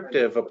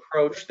prescriptive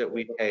approach that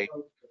we take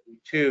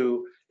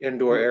to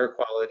indoor air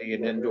quality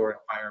and indoor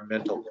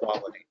environmental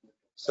quality.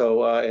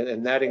 So,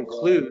 and that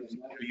includes,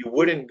 you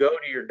wouldn't go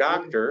to your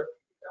doctor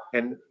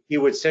and he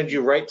would send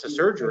you right to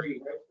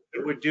surgery.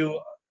 He would do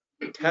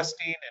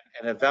testing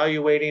and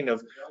evaluating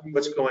of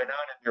what's going on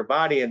in your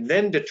body and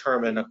then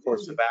determine a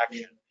course of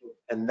action.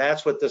 And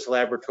that's what this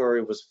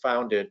laboratory was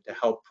founded to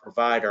help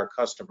provide our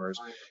customers,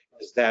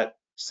 is that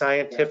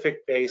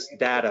scientific-based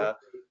data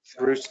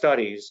through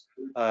studies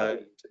to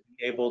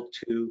be able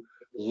to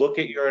look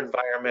at your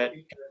environment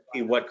and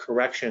see what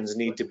corrections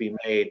need to be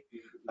made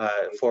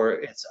for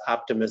its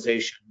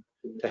optimization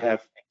to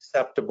have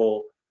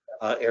acceptable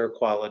air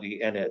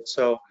quality in it.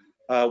 So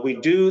we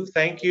do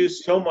thank you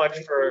so much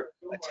for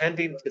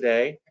attending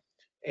today.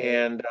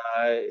 And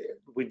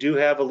we do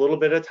have a little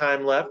bit of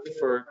time left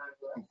for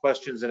some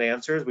questions and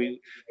answers.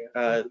 We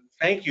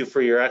thank you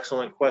for your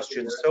excellent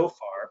questions so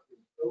far.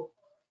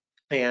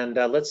 And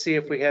let's see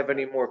if we have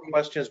any more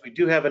questions. We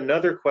do have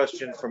another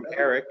question from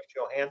Eric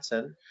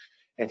Johansson,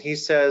 and he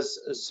says,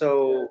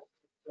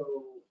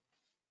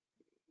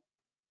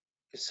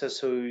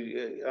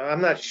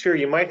 I'm not sure,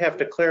 you might have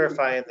to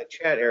clarify in the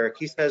chat, Eric.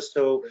 He says,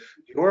 so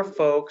your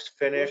folks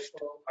finished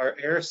our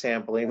air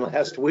sampling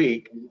last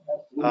week.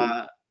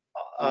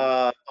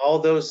 All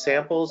those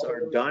samples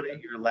are done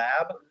at your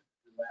lab?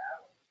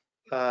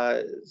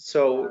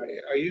 So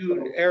are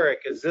you,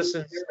 Eric, is this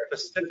in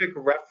specific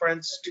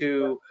reference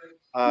to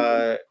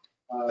an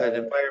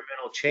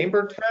environmental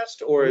chamber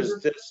test, or is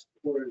this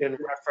in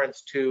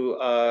reference to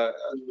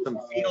some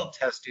field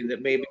testing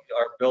that maybe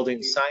our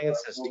building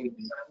sciences team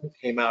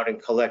came out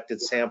and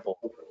collected samples?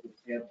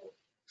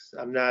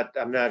 I'm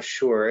not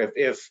sure.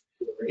 If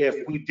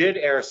we did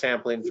air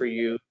sampling for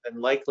you, then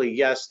likely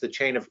yes, the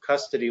chain of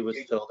custody was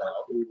filled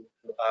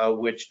out,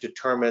 which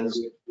determines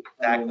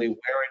exactly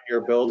where in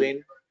your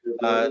building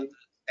the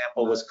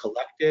sample was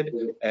collected,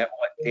 at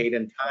what date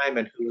and time,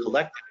 and who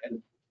collected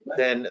it.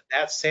 Then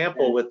that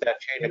sample with that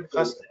chain of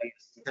custody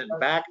is sent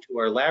back to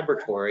our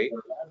laboratory,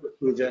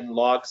 who then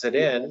logs it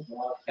in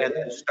and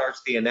then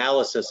starts the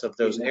analysis of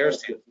those air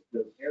samples.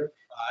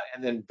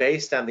 And then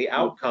based on the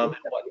outcome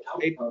and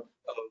what type of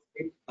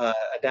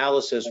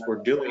analysis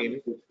we're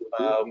doing,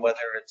 whether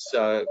it's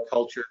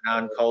culture,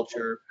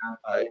 non-culture,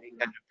 any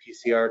kind of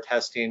PCR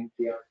testing,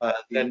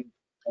 then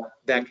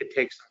that could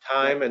take some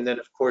time. And then,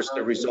 of course,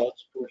 the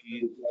results will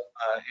be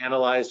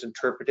analyzed,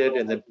 interpreted,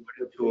 and then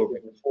put into a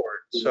report.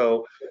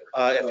 So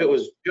if it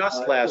was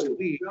just last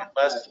week,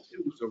 unless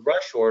it was a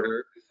rush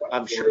order,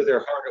 I'm sure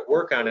they're hard at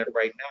work on it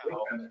right now,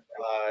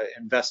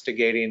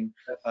 investigating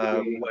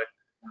what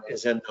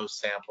is in those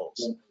samples.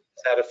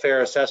 Is that a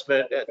fair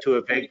assessment to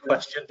a vague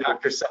question,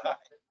 Dr. Sahay?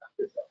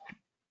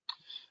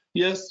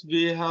 Yes,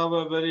 we have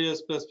a very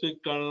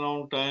specific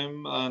turnaround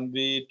time, and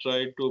we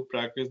try to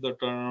practice the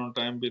turnaround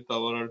time with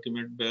our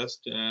ultimate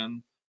best.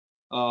 And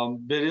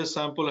various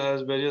sample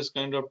has various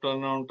kind of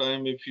turnaround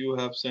time. If you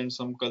have sent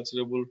some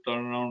considerable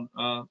turnaround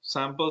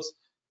samples,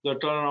 the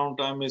turnaround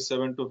time is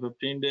 7 to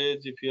 15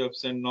 days. If you have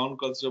sent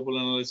non-considerable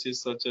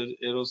analysis such as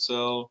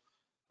aerosol,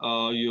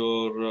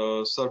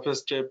 your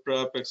surface tape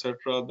prep,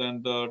 etc.,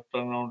 then the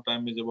turnaround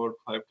time is about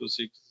 5 to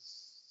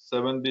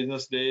 7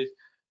 business days.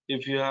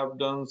 If you have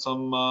done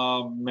some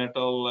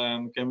metal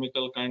and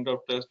chemical kind of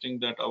testing,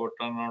 that our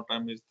turnaround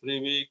time is 3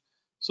 weeks.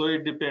 So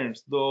it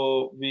depends.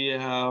 Though we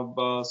have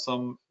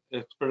some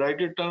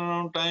expedited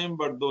turnaround time,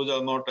 but those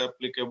are not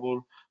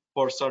applicable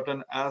for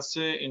certain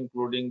assay,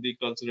 including the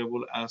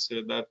culturable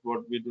assay, that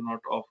what we do not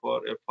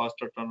offer a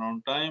faster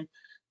turnaround time.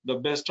 The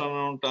best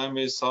turnaround time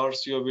is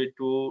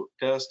SARS-CoV-2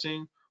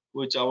 testing,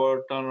 which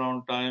our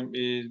turnaround time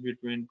is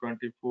between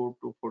 24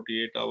 to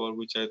 48 hours,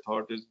 which I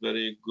thought is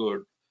very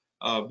good,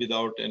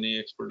 without any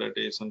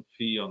expedition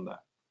fee on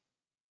that.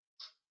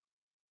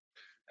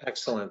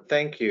 Excellent,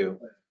 thank you.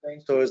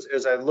 So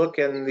as I look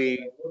in the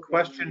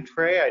question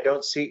tray, I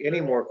don't see any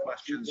more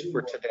questions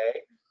for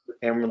today.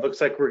 And it looks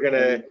like we're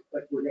gonna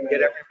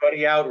get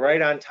everybody out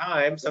right on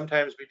time.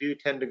 Sometimes we do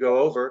tend to go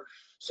over.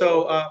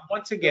 So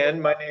once again,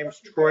 my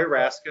name's Troy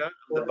Raszka.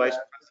 I'm the Vice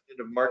President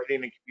of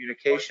Marketing and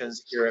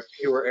Communications here at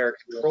Pure Air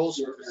Control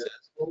Services.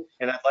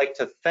 And I'd like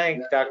to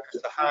thank Dr.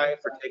 Sahay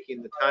for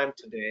taking the time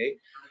today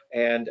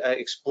and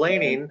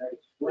explaining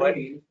what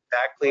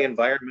exactly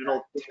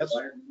environmental test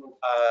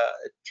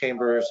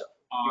chambers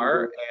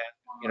are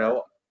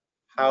and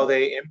how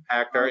they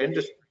impact our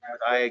industry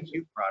with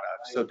IAQ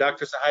products. So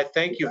Dr. Sahay,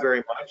 thank you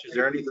very much. Is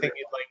there anything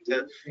you'd like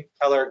to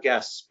tell our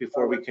guests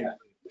before we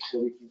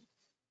conclude?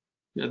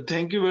 Yeah,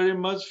 thank you very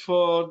much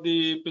for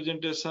the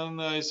presentation.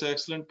 It's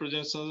excellent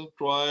presentation,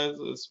 Troy.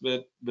 It's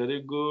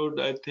very good.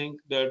 I think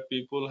that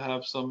people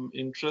have some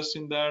interest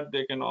in that.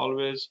 They can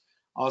always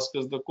ask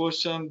us the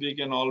question. We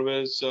can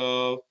always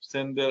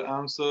send their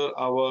answer.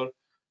 Our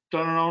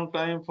turnaround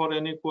time for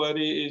any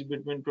query is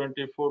between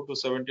 24 to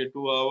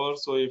 72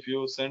 hours. So if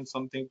you send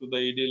something to the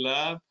ED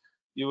lab,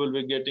 you will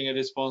be getting a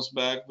response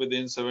back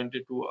within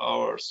 72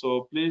 hours.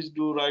 So please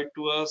do write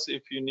to us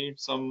if you need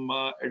some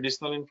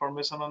additional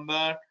information on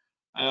that.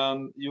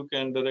 And you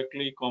can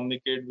directly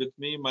communicate with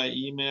me. My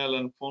email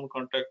and phone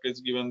contact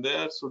is given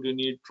there. Should you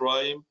need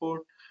Troy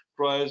input,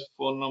 Troy's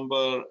phone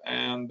number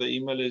and the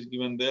email is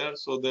given there.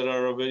 So there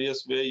are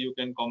various ways you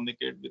can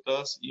communicate with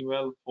us: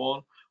 email,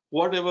 phone,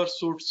 whatever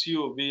suits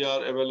you. We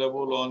are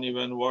available on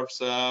even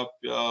WhatsApp,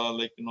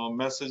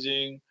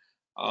 messaging,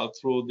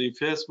 through the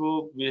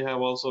Facebook. We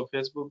have also a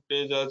Facebook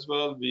page as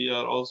well. We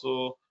are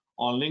also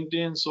on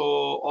LinkedIn. So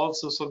all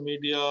social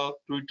media,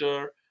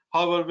 Twitter,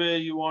 however way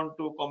you want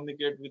to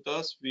communicate with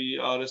us, we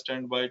are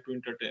standby to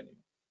entertain you.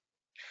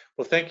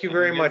 Well, thank you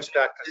very much,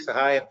 Dr.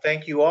 Sahay, and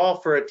thank you all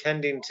for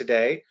attending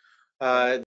today.